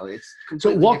 No, it's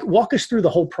so walk us through the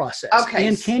whole process. Okay.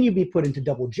 And can you be put into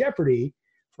double jeopardy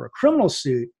for a criminal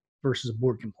suit versus a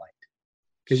board complaint?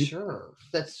 Sure.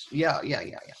 That's yeah.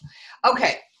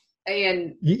 Okay.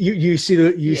 And you see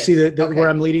where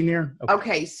I'm leading there?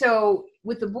 Okay. So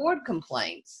with the board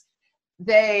complaints,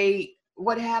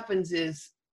 what happens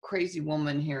is crazy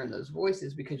woman hearing those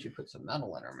voices because you put some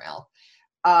metal in her mouth.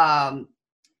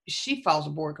 she files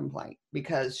a board complaint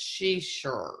because she's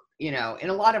sure, and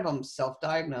a lot of them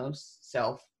self-diagnose,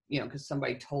 because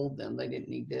somebody told them they didn't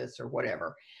need this or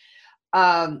whatever.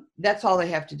 That's all they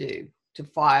have to do to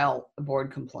file a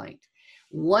board complaint.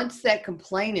 Once that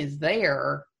complaint is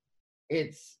there,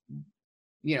 it's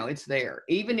there.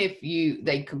 Even if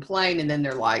they complain and then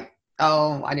they're like,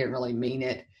 oh, I didn't really mean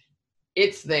it.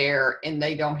 It's there and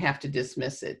they don't have to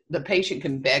dismiss it. The patient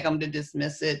can beg them to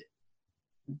dismiss it.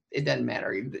 It doesn't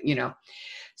matter,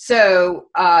 So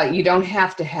you don't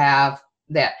have to have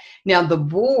that. Now the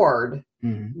board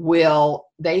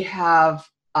they have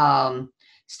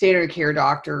standard of care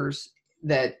doctors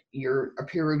that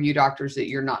peer review doctors that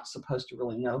you're not supposed to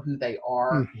really know who they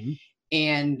are.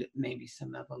 And maybe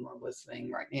some of them are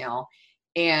listening right now.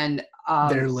 And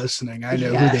they're listening. I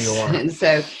know who they are. And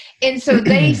so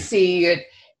they see it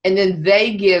and then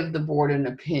they give the board an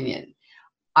opinion.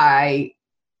 I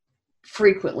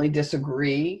frequently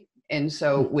disagree. And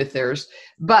so with theirs,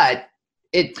 but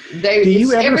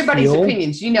everybody's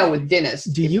opinions, with dentists.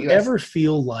 Do you ever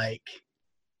feel like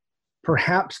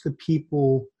perhaps the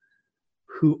people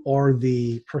who are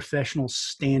the professional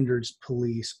standards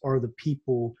police are the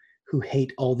people who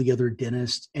hate all the other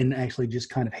dentists and actually just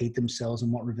kind of hate themselves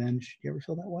and want revenge? Do you ever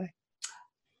feel that way?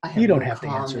 You don't have to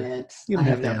answer. You don't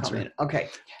have to answer. Okay.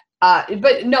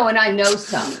 But no, and I know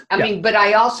some. I mean, but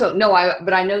I also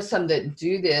but I know some that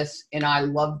do this, and I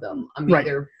love them. I mean,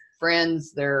 they're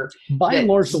friends. They're by and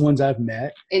large the ones I've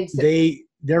met.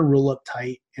 They're real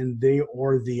uptight, and they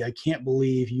are I can't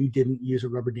believe you didn't use a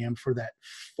rubber dam for that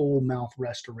full mouth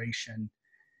restoration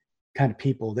kind of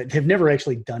people that have never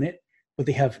actually done it, but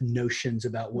they have notions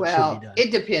about what should be done.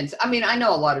 It depends. I mean, I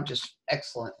know a lot of just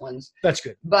excellent ones. That's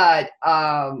good. But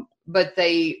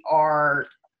they are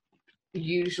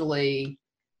usually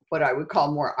what I would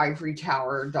call more ivory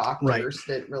tower doctors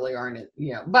that really aren't,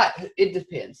 but it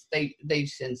depends. They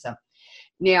send some.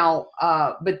 Now,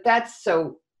 but that's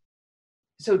so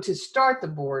to start the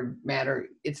board matter,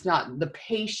 it's not, the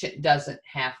patient doesn't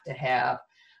have to have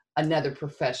another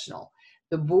professional.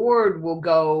 The board will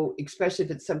go, especially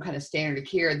if it's some kind of standard of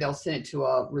care, they'll send it to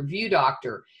a review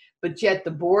doctor. But yet the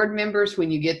board members,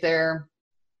 when you get there,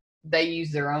 they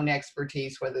use their own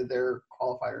expertise, whether they're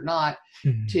qualified or not,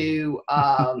 to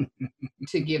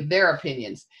give their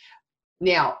opinions.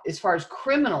 Now, as far as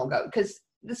criminal go,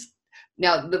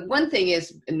 now the one thing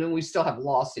is, and then we still have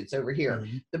lawsuits over here.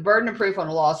 The burden of proof on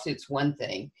a lawsuit's one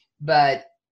thing, but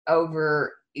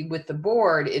over with the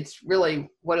board, it's really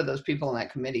what do those people on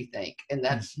that committee think, and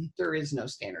that's there is no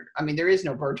standard. I mean, there is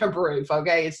no burden of proof.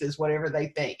 Okay, it's just whatever they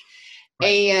think,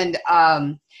 and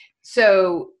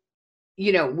so.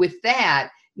 With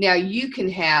that, now you can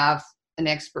have an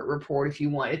expert report if you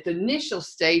want. At the initial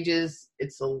stages,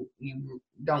 you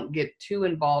don't get too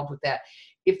involved with that.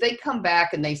 If they come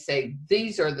back and they say,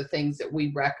 these are the things that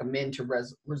we recommend to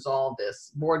resolve this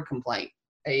board complaint,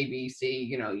 A, B, C,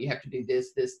 you have to do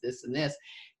this, this, this, and this.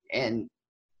 And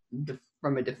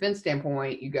from a defense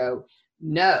standpoint, you go,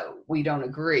 no, we don't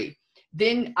agree.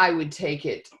 Then I would take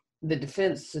it, the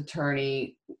defense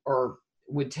attorney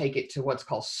would take it to what's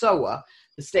called SOA,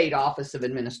 the State Office of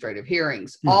Administrative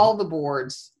Hearings. All the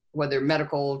boards, whether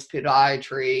medical,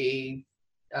 podiatry,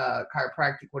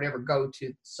 chiropractic, whatever, go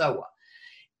to SOA.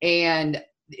 And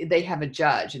they have a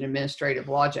judge, an administrative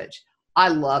law judge. I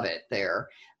love it there.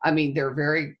 I mean,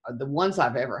 the ones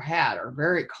I've ever had are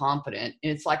very competent,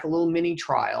 and it's like a little mini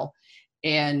trial.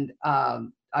 And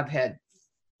I've had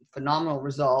phenomenal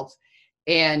results.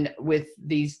 And with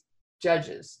these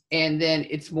judges, and then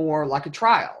it's more like a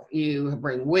trial. You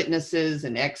bring witnesses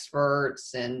and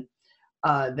experts, and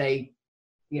they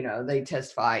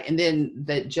testify, and then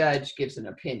the judge gives an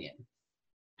opinion,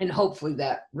 and hopefully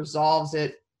that resolves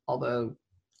it. Although,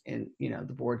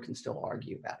 the board can still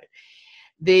argue about it.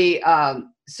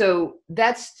 So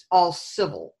that's all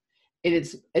civil, and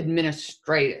it's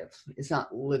administrative. It's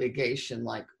not litigation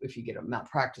like if you get a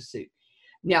malpractice suit.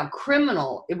 Now,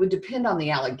 criminal, it would depend on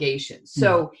the allegations.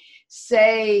 So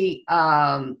say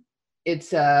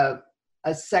it's a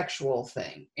sexual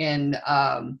thing, and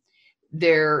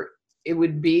it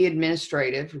would be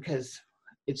administrative because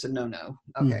it's a no-no.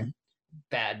 Okay.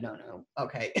 Bad no-no.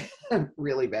 Okay.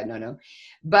 Really bad no-no.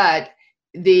 But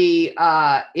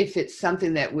if it's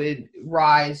something that would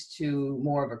rise to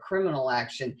more of a criminal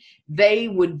action, they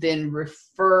would then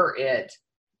refer it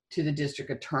to the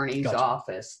district attorney's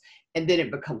office. And then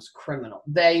it becomes criminal.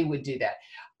 They would do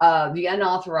that. The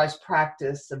unauthorized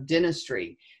practice of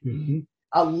dentistry,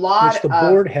 a lot which the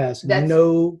board has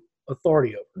no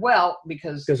authority over. Well,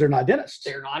 because They're not dentists.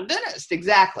 They're not dentists,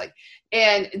 exactly.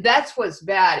 And that's what's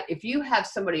bad. If you have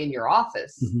somebody in your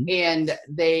office and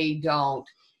they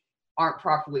aren't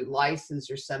properly licensed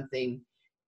or something,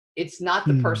 it's not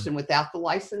the person without the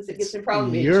license that gets in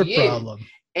problem. Your it's you. problem.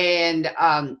 And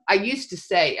I used to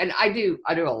say, and I do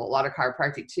a lot of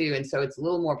chiropractic too, and so it's a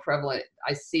little more prevalent.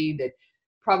 I see that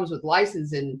problems with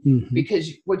licensing because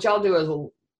what y'all do is,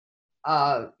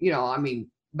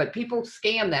 but people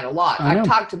scam that a lot. I've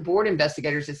talked to board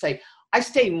investigators that say, I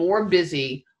stay more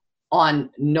busy on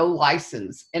no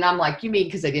license, and I'm like, you mean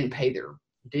because they didn't pay their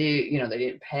due? They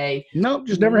didn't pay. Nope,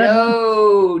 just never had one.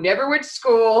 No, never went to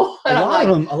school. A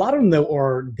lot of them though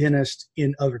are dentists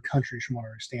in other countries, from what I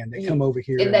understand. They come over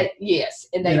here, and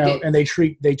they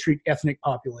treat ethnic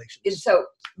populations. And so,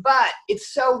 but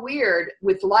it's so weird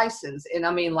with license. And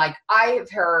I mean, like I have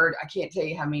heard, I can't tell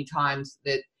you how many times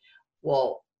that,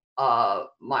 I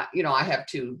have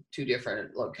two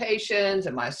different locations,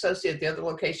 and my associate at the other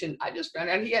location, I just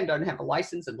found out he doesn't have a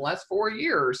license in the last 4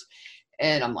 years,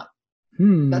 and I'm like,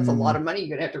 that's a lot of money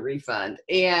you're gonna have to refund,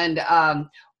 and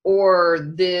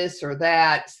or this or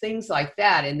that, things like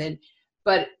that, and then,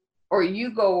 or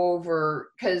you go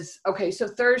over so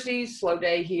Thursday's slow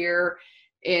day here,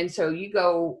 and so you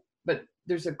go, but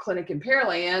there's a clinic in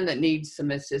Pearland that needs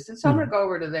some assistance, so I'm gonna go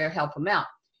over to there, help them out.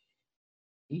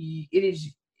 It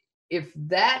is, if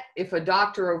a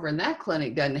doctor over in that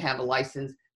clinic doesn't have a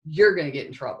license, you're going to get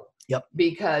in trouble. Yep.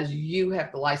 Because you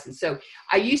have the license. So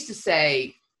I used to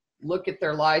say, look at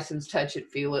their license, touch it,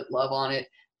 feel it, love on it.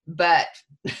 But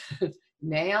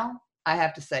now I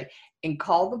have to say, and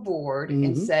call the board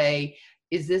and say,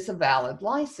 is this a valid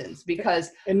license? Because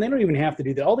and they don't even have to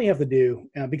do that. All they have to do,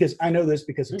 because I know this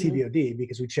because of TVOD,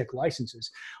 because we check licenses.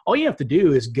 All you have to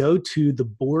do is go to the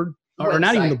board, or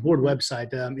not even the board website.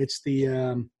 It's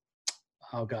the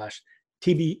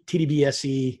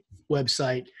TDBSE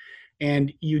website,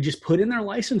 and you just put in their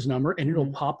license number, and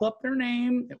it'll pop up their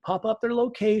name, pop up their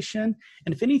location,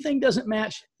 and if anything doesn't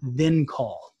match, then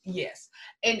call. Yes,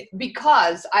 and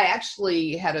because I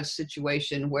actually had a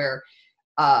situation where.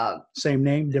 Same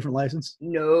name, different license?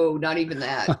 No, not even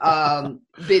that. But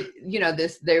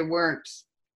they weren't.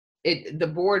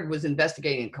 The board was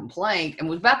investigating a complaint and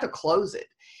was about to close it,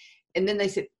 and then they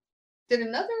said, "Did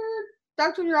another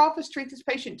doctor in your office treat this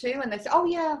patient too?" And they said, "Oh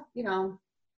yeah,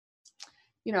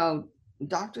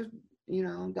 Dr.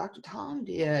 Tom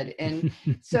did." And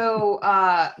so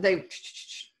they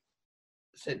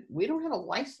said, "We don't have a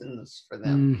license for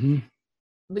them,"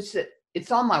 but said,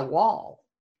 "It's on my wall.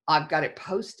 I've got it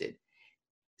posted."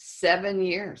 7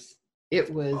 years.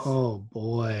 It was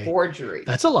forgery.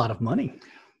 That's a lot of money.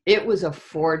 It was a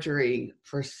forgery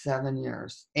for 7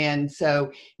 years. And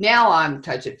so now I'm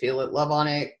touch it, feel it, love on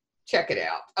it, check it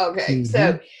out. Okay.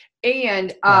 So,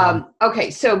 and,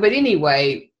 but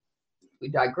anyway, we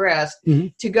digressed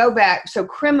to go back. So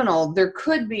criminal, there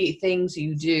could be things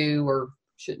you do or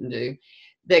shouldn't do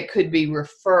that could be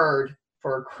referred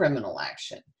for a criminal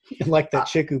action. Like that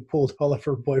chick who pulled all of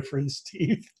her boyfriend's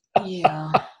teeth.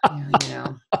 Yeah.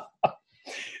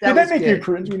 Did that make you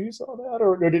cringe when you saw that,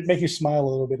 or did it make you smile a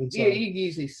little bit inside? You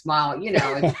usually smile.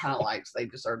 It's kind of like they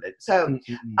deserved it. So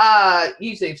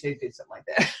usually if they do something like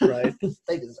that, right,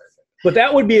 they deserve it. But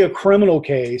that would be a criminal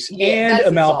case and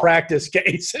a malpractice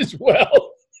case as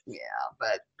well. Yeah,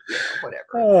 but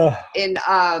whatever. And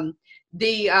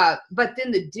but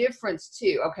then the difference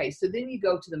too. Okay, so then you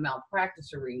go to the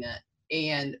malpractice arena.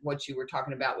 And what you were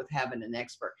talking about with having an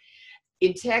expert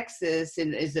in Texas,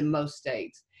 and is in most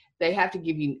states, they're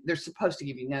supposed to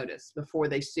give you notice before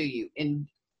they sue you. And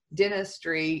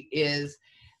dentistry is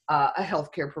a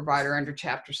healthcare provider under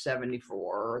Chapter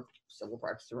 74, Civil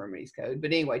Practice and Remedies Code.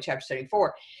 But anyway, Chapter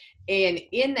 74. And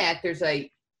in that, there's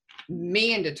a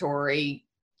mandatory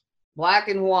black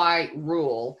and white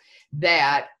rule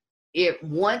that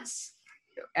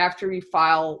after a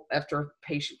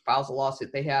patient files a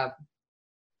lawsuit,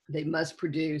 they must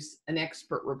produce an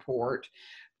expert report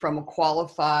from a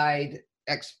qualified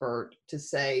expert to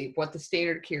say what the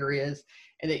standard of care is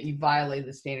and that you violated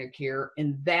the standard of care,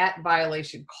 and that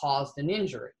violation caused an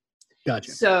injury.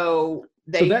 Gotcha. So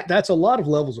that's a lot of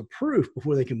levels of proof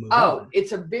before they can move on.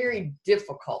 It's a very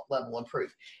difficult level of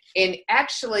proof. And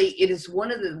actually, it is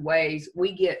one of the ways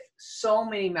we get so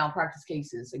many malpractice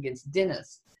cases against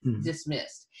dentists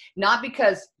dismissed. Not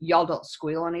because y'all don't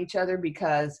squeal on each other,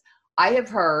 because I have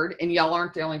heard, and y'all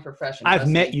aren't the only profession. I've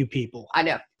met you people. I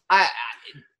know.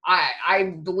 I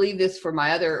believe this for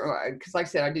my other, because like I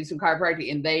said, I do some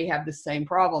chiropractic and they have the same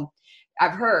problem.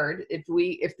 I've heard if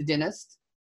the dentist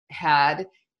had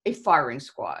a firing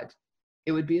squad,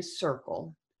 it would be a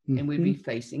circle, and we'd be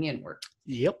facing inward.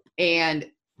 Yep. And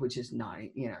which is not,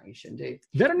 you shouldn't do.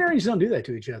 Veterinarians don't do that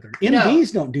to each other.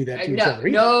 MDs don't do that to each other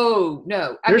either.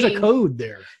 No. There's a code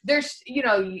there. There's,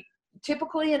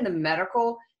 typically in the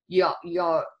medical,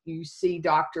 you see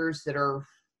doctors that are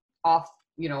off,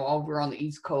 over on the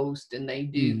East Coast, and they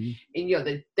do,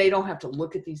 and they don't have to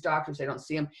look at these doctors. They don't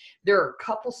see them. There are a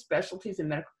couple specialties in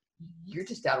medical. You're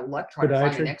just out of luck trying to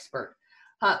find an expert.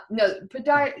 No,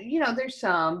 there's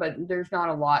some, but there's not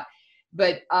a lot.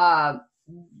 But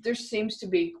there seems to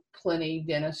be plenty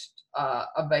dentists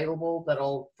available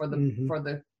that'll for the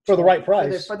right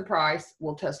price. For the price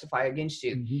will testify against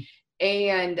you.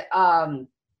 And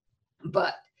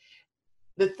but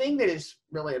the thing that is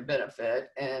really a benefit,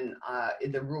 and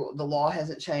the law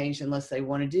hasn't changed unless they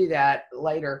want to do that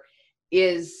later,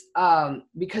 is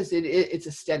because it's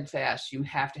a steadfast. You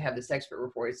have to have this expert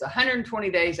report. It's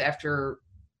 120 days after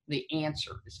the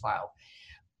answer is filed.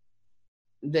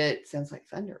 That sounds like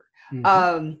thunder.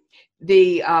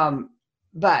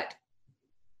 But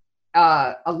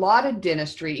a lot of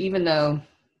dentistry, even though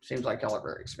it seems like y'all are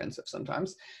very expensive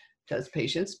sometimes to us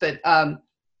patients, but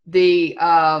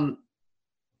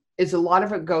is a lot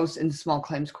of it goes into small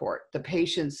claims court. The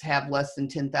patients have less than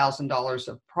 $10,000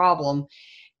 of problem,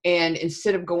 and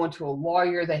instead of going to a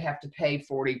lawyer, they have to pay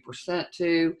 40%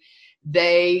 to.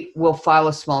 They will file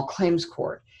a small claims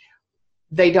court.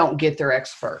 They don't get their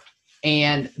expert.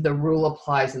 And the rule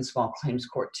applies in small claims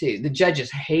court too. The judges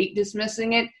hate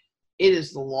dismissing it. It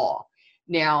is the law.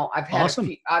 Now, I've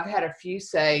had a few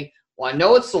say, well, I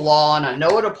know it's the law and I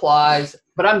know it applies,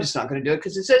 but I'm just not going to do it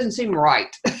because it doesn't seem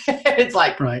right. It's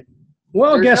like, right.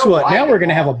 Well, guess what? Now we're going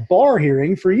to have a bar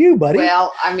hearing for you, buddy.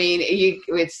 Well, I mean,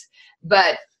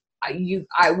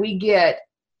 we get,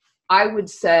 I would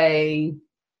say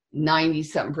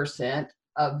 97%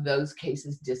 of those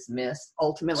cases dismissed.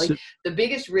 Ultimately, the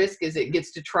biggest risk is it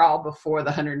gets to trial before the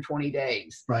 120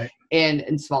 days. Right. And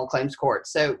in small claims court.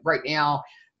 So right now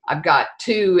I've got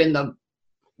 2 in the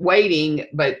waiting,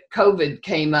 but COVID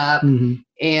came up and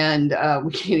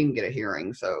we can't even get a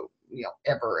hearing. So,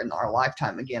 ever in our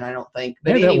lifetime again, I don't think.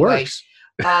 But anyway, that works.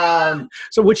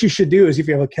 So what you should do is if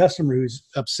you have a customer who's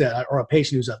upset, or a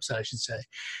patient who's upset, I should say,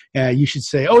 you should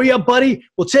say, oh yeah, buddy,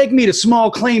 well, take me to small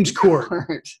claims court.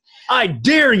 I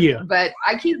dare you. But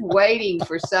I keep waiting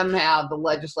for somehow the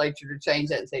legislature to change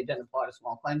that and say it doesn't apply to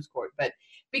small claims court. But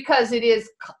because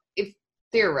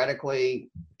theoretically,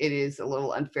 it is a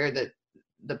little unfair that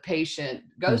the patient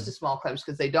goes to small claims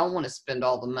because they don't want to spend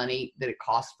all the money that it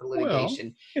costs for litigation.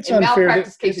 Well, it's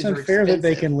unfair that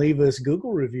they can leave us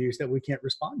Google reviews that we can't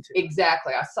respond to.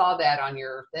 Exactly. I saw that on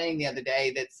your thing the other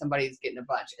day that somebody's getting a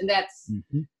bunch. And that's,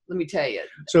 let me tell you.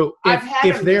 So so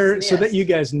that you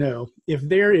guys know, if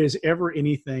there is ever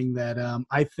anything that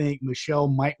I think Michelle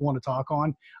might want to talk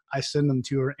on, I send them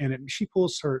to her, and she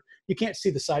pulls her, you can't see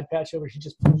the side patch over, she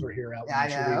just pulls her hair out. Yeah, I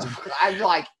know. I'm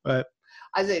like,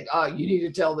 I said, oh, you need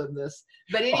to tell them this.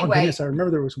 But anyway. Oh, goodness, I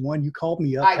remember there was one. You called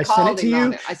me up. I sent it to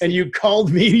you, and you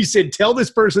called me, and you said, tell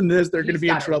this person this. They're going to be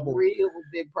in trouble. A real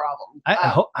big problem.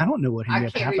 I don't know what he I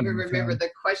can't even remember the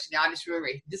question. I just remember,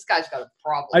 this guy's got a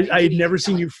problem. I had never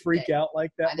seen you freak out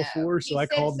like that before, so I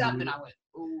called him. And I went,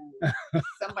 ooh,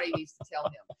 somebody needs to tell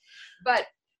him. But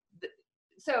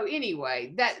so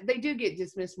anyway, that they do get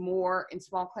dismissed more in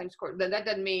small claims court. That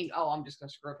doesn't mean, oh, I'm just going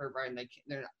to screw up everybody, and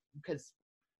they're not, because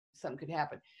something could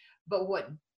happen. But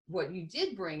what you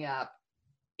did bring up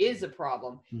is a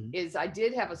problem. Is I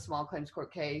did have a small claims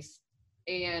court case,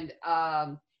 and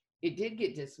it did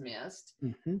get dismissed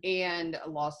and a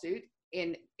lawsuit,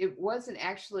 and it wasn't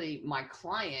actually my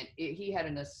client. He had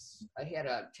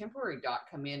a temporary doc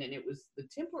come in, and it was the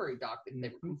temporary doc that they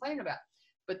were complaining about,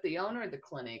 but the owner of the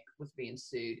clinic was being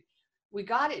sued. We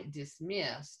got it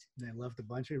dismissed. They left a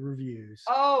bunch of reviews.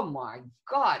 Oh my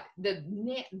God.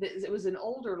 It was an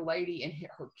older lady, and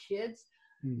her kids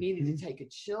needed to take a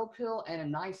chill pill and a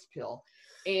nice pill.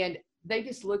 And they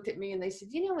just looked at me and they said,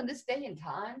 in this day and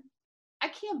time, I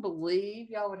can't believe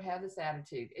y'all would have this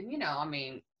attitude. And, I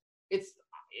mean, it's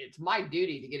my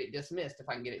duty to get it dismissed if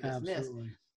I can get it dismissed.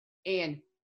 Absolutely. And,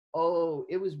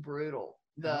 it was brutal.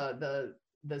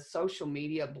 The social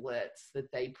media blitz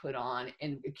that they put on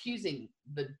and accusing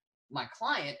my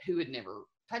client, who had never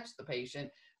touched the patient,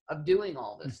 of doing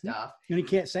all this stuff. And he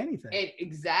can't say anything.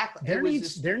 Exactly. There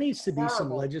needs to be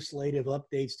some legislative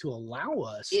updates to allow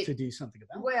us to do something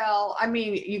about it. Well, I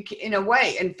mean, in a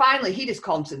way, and finally he just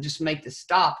called and said, just make this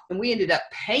stop. And we ended up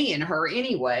paying her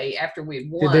anyway after we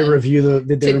had won. Did they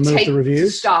remove the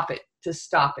reviews? To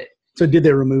stop it. So did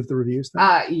they remove the reviews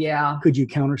then? Yeah. Could you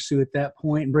countersue at that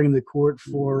point and bring them to court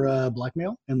for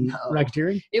blackmail and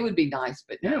racketeering? It would be nice,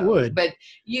 but Yeah, no. it would. But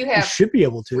you should be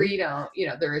able to. freedom.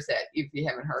 There is that. If you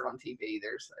haven't heard on TV,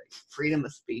 there's a freedom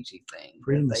of speechy thing.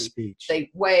 Freedom of speech. They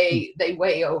way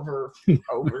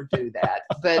overdo that.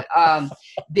 But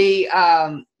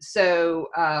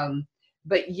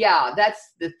but yeah,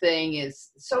 that's the thing is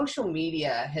social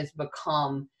media has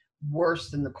become worse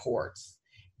than the courts.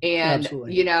 And,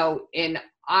 Absolutely. and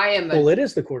I am well, it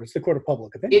is the court. It's the court of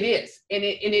public opinion. It is. And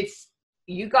it's,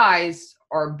 you guys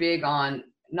are big on,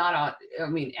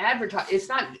 advertise. It's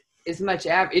not as much,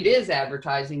 it is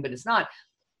advertising, but it's not.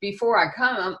 Before I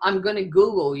come, I'm going to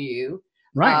Google you.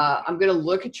 Right. I'm going to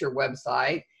look at your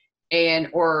website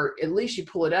or at least you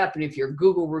pull it up. And if your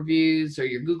Google reviews or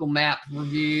your Google Map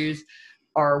reviews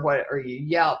or your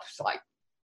Yelp's like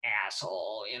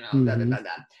asshole,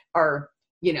 or,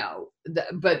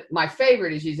 but my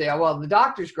favorite is you say, oh, well, the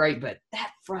doctor's great, but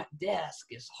that front desk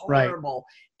is horrible.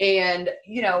 Right. And,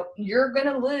 you're going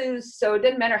to lose. So it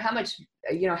doesn't matter how much,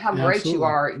 how great you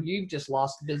are, you've just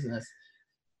lost business.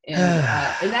 And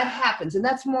that happens. And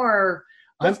that's more,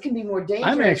 can be more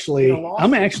dangerous.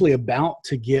 I'm actually about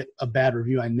to get a bad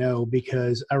review. I know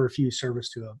because I refused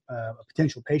service to a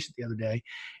potential patient the other day.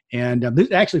 And this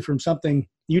is actually from something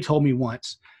you told me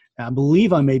once. I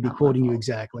believe I may be quoting you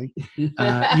exactly.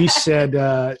 You said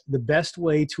the best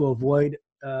way to avoid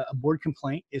a board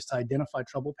complaint is to identify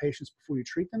trouble patients before you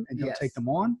treat them and don't take them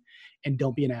on, and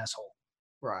don't be an asshole.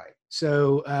 Right.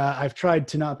 So I've tried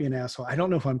to not be an asshole. I don't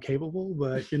know if I'm capable,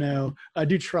 but I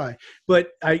do try. But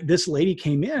this lady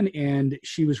came in and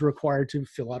she was required to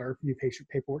fill out our new patient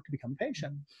paperwork to become a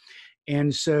patient.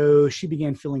 And so she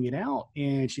began filling it out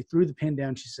and she threw the pen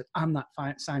down. She said, I'm not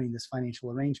signing this financial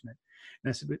arrangement. And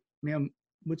I said, but ma'am,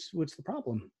 what's the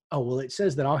problem? Oh, well, it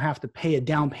says that I'll have to pay a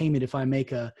down payment if I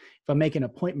make an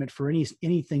appointment for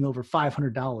anything over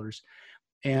 $500.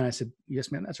 And I said,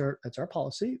 yes, ma'am, that's our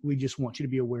policy. We just want you to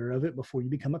be aware of it before you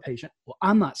become a patient. Well,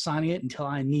 I'm not signing it until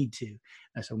I need to. And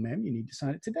I said, ma'am, you need to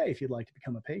sign it today if you'd like to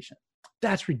become a patient.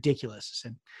 That's ridiculous. I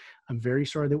said, I'm very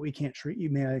sorry that we can't treat you.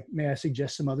 May I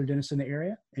suggest some other dentists in the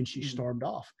area? And she stormed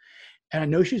off. And I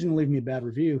know she's going to leave me a bad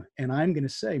review. And I'm going to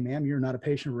say, ma'am, you're not a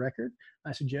patient of record.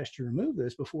 I suggest you remove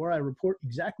this before I report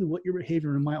exactly what your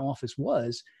behavior in my office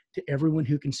was to everyone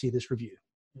who can see this review.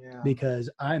 Yeah. Because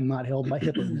I'm not held by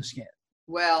HIPAA in this scan.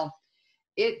 Well,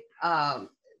 it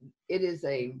is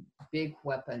a big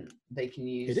weapon they can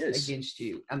use against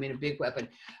you. I mean, a big weapon.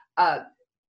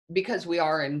 Because we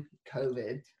are in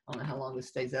COVID. I don't know how long this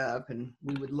stays up, and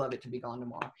we would love it to be gone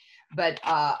tomorrow. But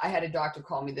I had a doctor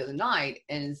call me the other night,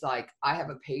 and it's like, I have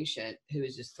a patient who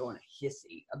is just throwing a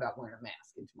hissy about wearing a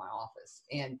mask into my office.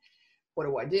 And what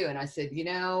do I do? And I said,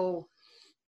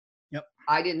 Yep.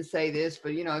 I didn't say this,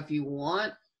 but, if you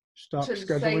want to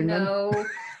say no,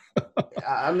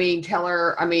 tell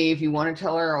her, if you want to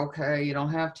tell her, okay, you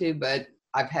don't have to, but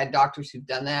I've had doctors who've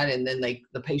done that. And then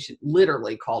the patient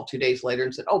literally called 2 days later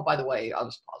and said, oh, by the way, I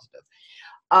was positive.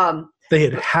 They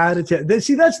had a test.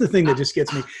 See, that's the thing that just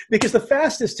gets me, because the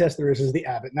fastest test there is the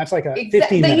Abbott. And that's like a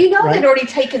 15 minute, right? They'd already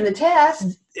taken the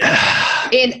test.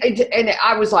 and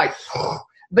I was like,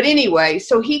 but anyway,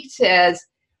 so he says,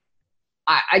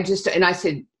 I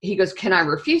said, he goes, can I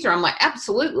refuse her? I'm like,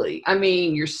 absolutely. I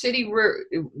mean, the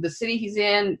city he's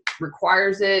in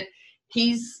requires it.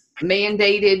 He's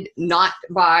mandated, not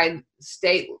by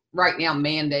state right now,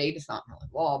 mandate. It's not really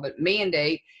law, but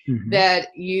mandate that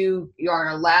you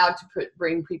aren't allowed to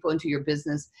bring people into your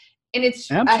business. And it's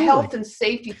Absolutely. A health and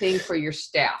safety thing for your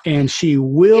staff. And she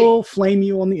will flame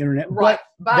you on the internet, right?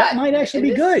 But that might actually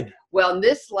be good. Well, and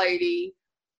this lady,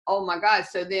 oh my God.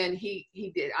 So then he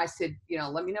did, I said,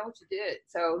 let me know what you did.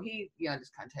 So he,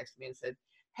 just kind of texted me and said,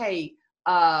 hey,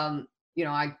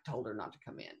 I told her not to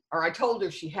come in, or I told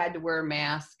her she had to wear a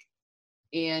mask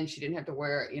and she didn't have to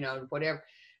wear, whatever.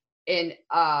 And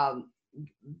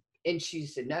she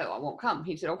said, no, I won't come.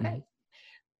 He said, okay.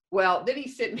 Well, then he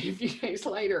sent me a few days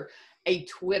later a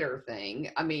Twitter thing.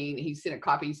 I mean, he sent a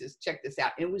copy. He says, check this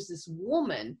out. And it was this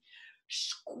woman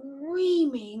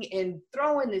screaming and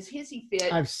throwing this hissy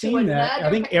fit. I've seen that. I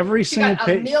think every single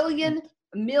page.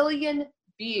 A million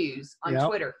views on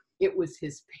Twitter. It was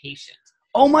his patient.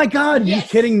 Oh my God, yes. You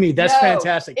kidding me? That's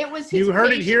fantastic. It was his You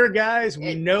heard patient. It here, guys.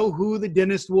 We know who the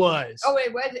dentist was. Oh,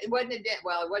 it wasn't a dentist.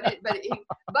 Well, it wasn't, but it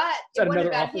wasn't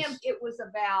about office? Him. It was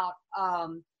about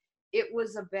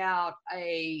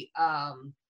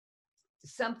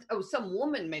some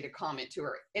woman made a comment to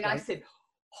her. And right. I said,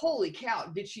 holy cow,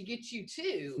 did she get you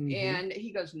too? And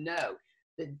he goes, no.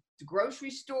 The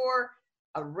grocery store,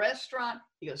 a restaurant.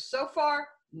 He goes, so far,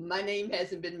 my name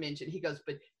hasn't been mentioned. He goes,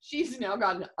 but she's now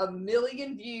gotten 1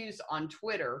 million views on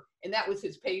Twitter. And that was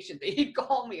his patient that he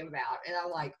called me about. And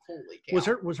I'm like, holy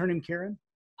cow. Was her name Karen?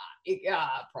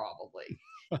 Probably.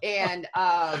 And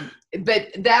but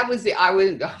that was I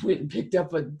went and picked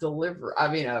up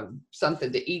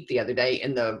something to eat the other day,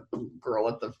 and the girl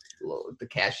at the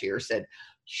cashier said, "You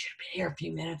should have been here a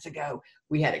few minutes ago.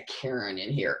 We had a Karen in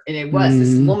here." And it was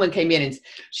this woman came in and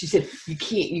she said,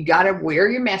 you gotta wear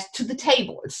your mask to the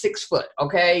table. It's 6 foot,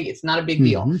 okay? It's not a big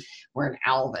deal. We're an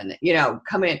Alvin,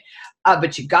 come in.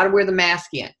 But you gotta wear the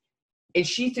mask in. And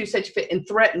she threw such a fit and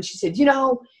threatened. She said,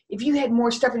 if you had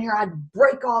more stuff in here, I'd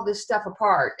break all this stuff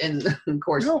apart. And of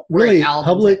course, really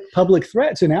public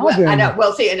threats in Alvin. Well, I know.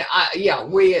 Well, see, and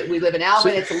we live in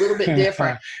Alvin. It's a little bit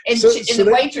different. And, the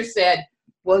waitress said,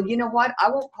 well, you know what? I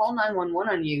won't call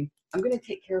 911 on you. I'm going to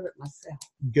take care of it myself.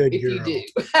 Good if girl. You do.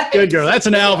 Good girl. That's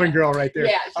an Alvin girl right there.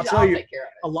 Yeah, I'll tell you, take care of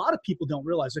it. A lot of people don't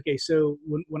realize, okay, so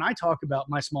when I talk about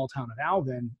my small town of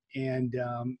Alvin, and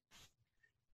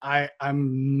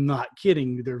I'm not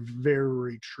kidding, they're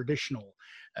very traditional.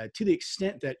 To the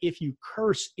extent that if you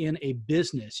curse in a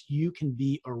business, you can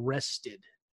be arrested.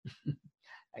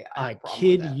 I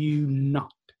kid you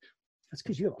not. That's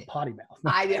because you have a potty mouth.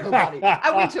 I have a potty mouth.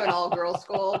 I went to an all-girls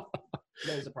school.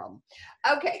 There's a problem.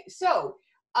 Okay, so,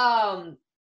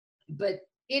 but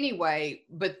anyway,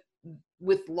 but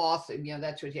with lawsuit,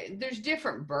 that's what there's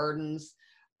different burdens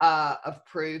of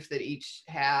proof that each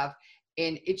have.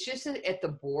 And it's just at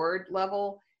the board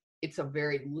level, it's a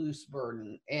very loose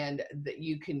burden, and that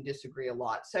you can disagree a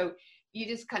lot. So you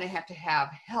just kind of have to have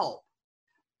help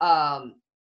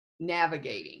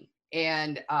navigating.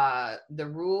 And the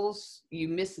rules, you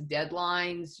miss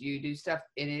deadlines, you do stuff,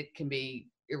 and it can be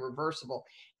irreversible,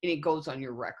 and it goes on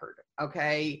your record.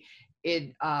 Okay.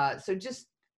 So just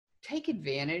take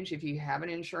advantage, if you have an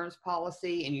insurance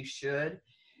policy, and you should,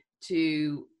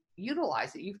 to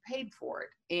utilize it. You've paid for it.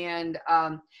 And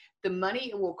the money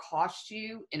it will cost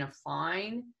you in a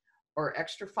fine or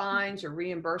extra fines or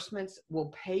reimbursements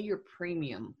will pay your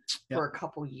premium for a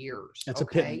couple years. That's a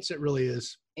pittance. It really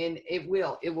is. And it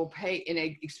will pay. And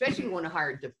especially if you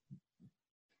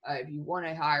want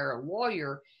to hire a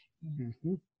lawyer,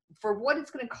 for what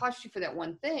it's going to cost you for that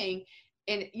one thing.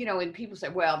 And, and people say,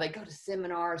 well, they go to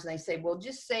seminars and they say, well,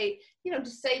 just save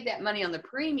that money on the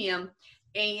premium.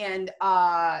 And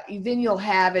then you'll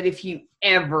have it if you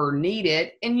ever need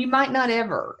it. And you might not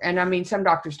ever. And I mean, some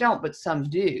doctors don't, but some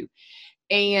do.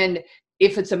 And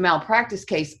if it's a malpractice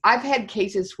case, I've had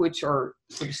cases which are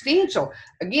substantial.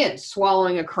 Again,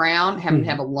 swallowing a crown, having to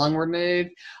have a lung removed,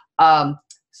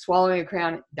 swallowing a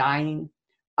crown, dying,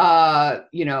 Ludwig's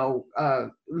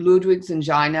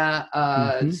angina,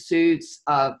 suits,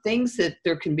 things that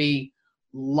there can be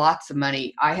lots of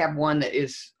money. I have one that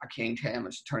is, I can't even tell you how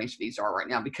much attorney's fees are right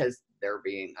now because they're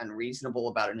being unreasonable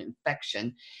about an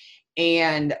infection.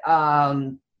 And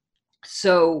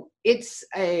so it's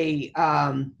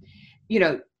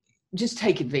just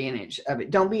take advantage of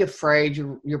it. Don't be afraid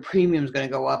your premium is going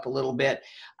to go up a little bit.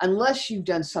 Unless you've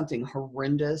done something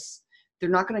horrendous, they're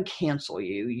not going to cancel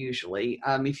you usually.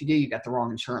 If you do, you got the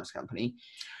wrong insurance company.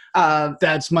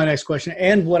 That's my next question,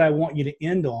 and what I want you to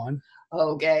end on.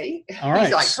 Okay. All right.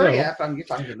 He's like, hurry up. I'm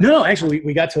talking No, actually,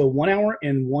 we got to 1 hour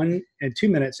and 2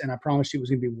 minutes, and I promised you it was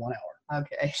going to be 1 hour.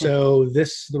 Okay. So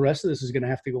the rest of this is going to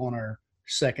have to go on our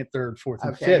second, third, fourth,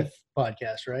 and fifth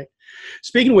podcast, right?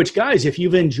 Speaking of which, guys, if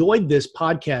you've enjoyed this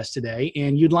podcast today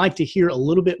and you'd like to hear a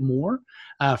little bit more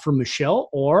from Michele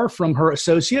or from her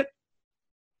associate,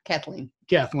 Kathleen,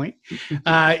 go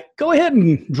ahead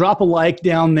and drop a like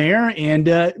down there and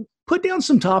put down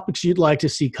some topics you'd like to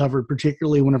see covered,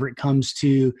 particularly whenever it comes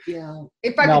to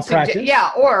if I malpractice. Could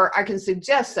or I can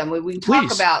suggest some. We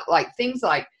talk about things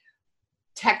like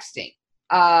texting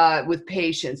with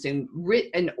patients and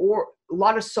or a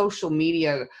lot of social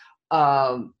media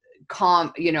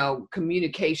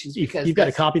communications, because you've got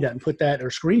to copy that and put that or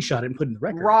screenshot it and put it in the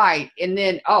record. Right. And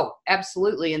then,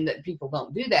 absolutely. And that people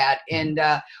don't do that. And,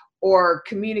 or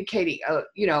communicating,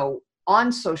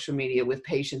 on social media with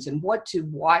patients and what to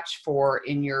watch for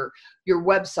in your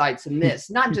websites and this,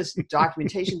 not just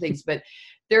documentation things, but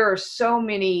there are so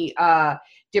many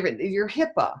different, your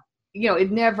HIPAA,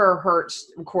 it never hurts.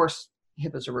 Of course,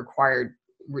 HIPAA's a required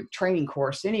training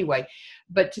course anyway,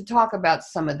 but to talk about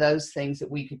some of those things that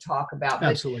we could talk about.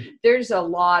 Absolutely. But there's a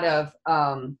lot of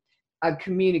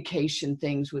communication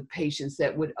things with patients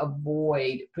that would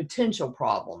avoid potential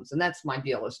problems. And that's my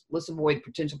deal. Let's avoid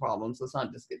potential problems. Let's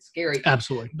not just get scary.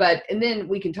 Absolutely. And then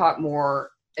we can talk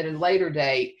more at a later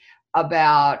date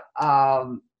about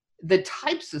the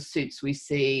types of suits we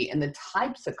see and the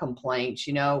types of complaints,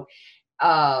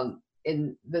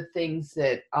 the things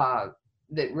that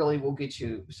that really will get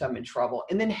you some in trouble,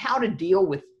 and then how to deal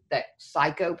with that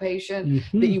psycho patient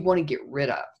that you want to get rid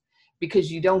of,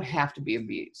 because you don't have to be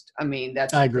abused. I mean,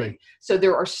 that's I the agree. thing. So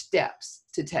there are steps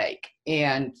to take,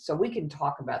 and so we can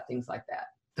talk about things like that.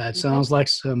 That sounds like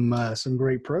some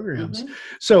great programs. Mm-hmm.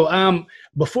 So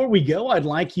before we go, I'd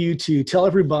like you to tell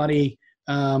everybody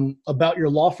about your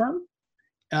law firm,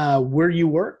 where you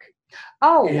work.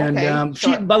 Oh, and okay.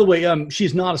 she, by the way,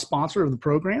 she's not a sponsor of the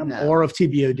program No. or of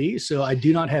TBOD, so I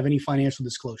do not have any financial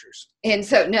disclosures. And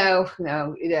so, no.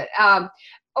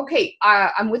 Okay,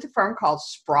 I'm with a firm called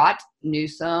Sprott,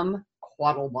 Newsom,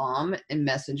 Quattlebaum, and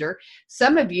Messenger.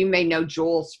 Some of you may know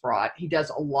Joel Sprott. He does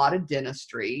a lot of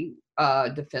dentistry,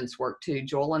 defense work too.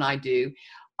 Joel and I do.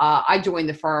 I joined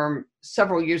the firm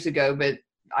several years ago, but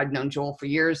I'd known Joel for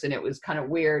years, and it was kind of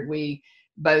weird. We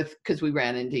both, because we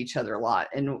ran into each other a lot,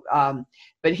 and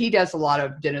but he does a lot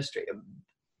of dentistry.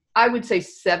 I would say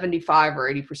 75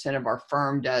 or 80% of our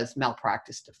firm does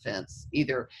malpractice defense,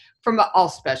 either from all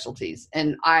specialties.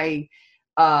 And I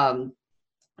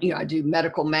do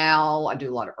medical mal, I do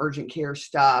a lot of urgent care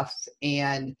stuff,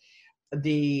 and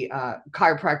the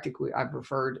chiropractic I've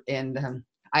referred. And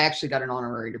I actually got an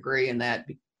honorary degree in that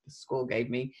the school gave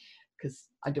me, because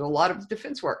I do a lot of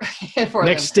defense work for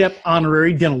Next step,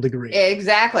 honorary dental degree.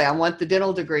 Exactly. I want the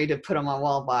dental degree to put on my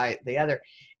wall by the other.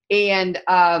 And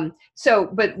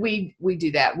but we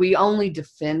do that. We only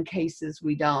defend cases.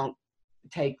 We don't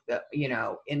take the,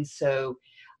 and so,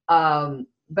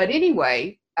 but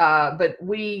anyway, but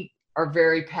we are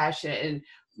very passionate, and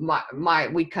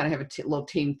we kind of have a little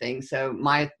team thing. So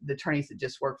the attorneys that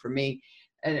just work for me,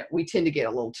 and we tend to get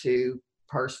a little too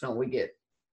personal. We get,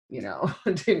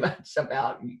 too much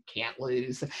about you can't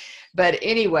lose. But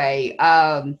anyway,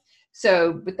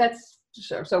 but that's,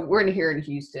 so we're here in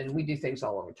Houston. We do things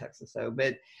all over Texas. So,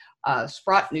 but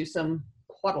Sprott, Newsom,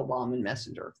 Quattlebaum, and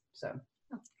Messenger. So.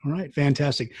 All right.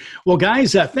 Fantastic. Well,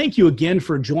 guys, thank you again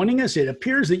for joining us. It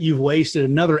appears that you've wasted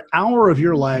another hour of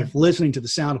your life listening to the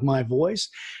sound of my voice.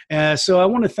 So I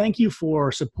want to thank you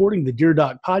for supporting the Dear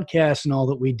Doc podcast and all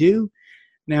that we do.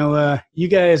 Now, you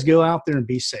guys go out there and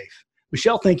be safe.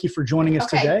 Michele, thank you for joining us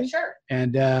today. Sure.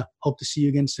 And hope to see you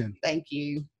again soon. Thank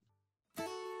you.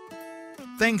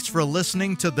 Thanks for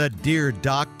listening to the Dear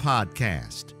Doc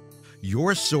podcast,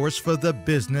 your source for the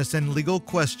business and legal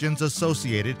questions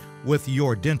associated with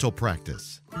your dental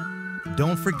practice.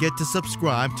 Don't forget to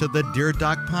subscribe to the Dear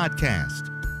Doc podcast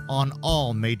on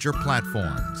all major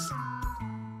platforms.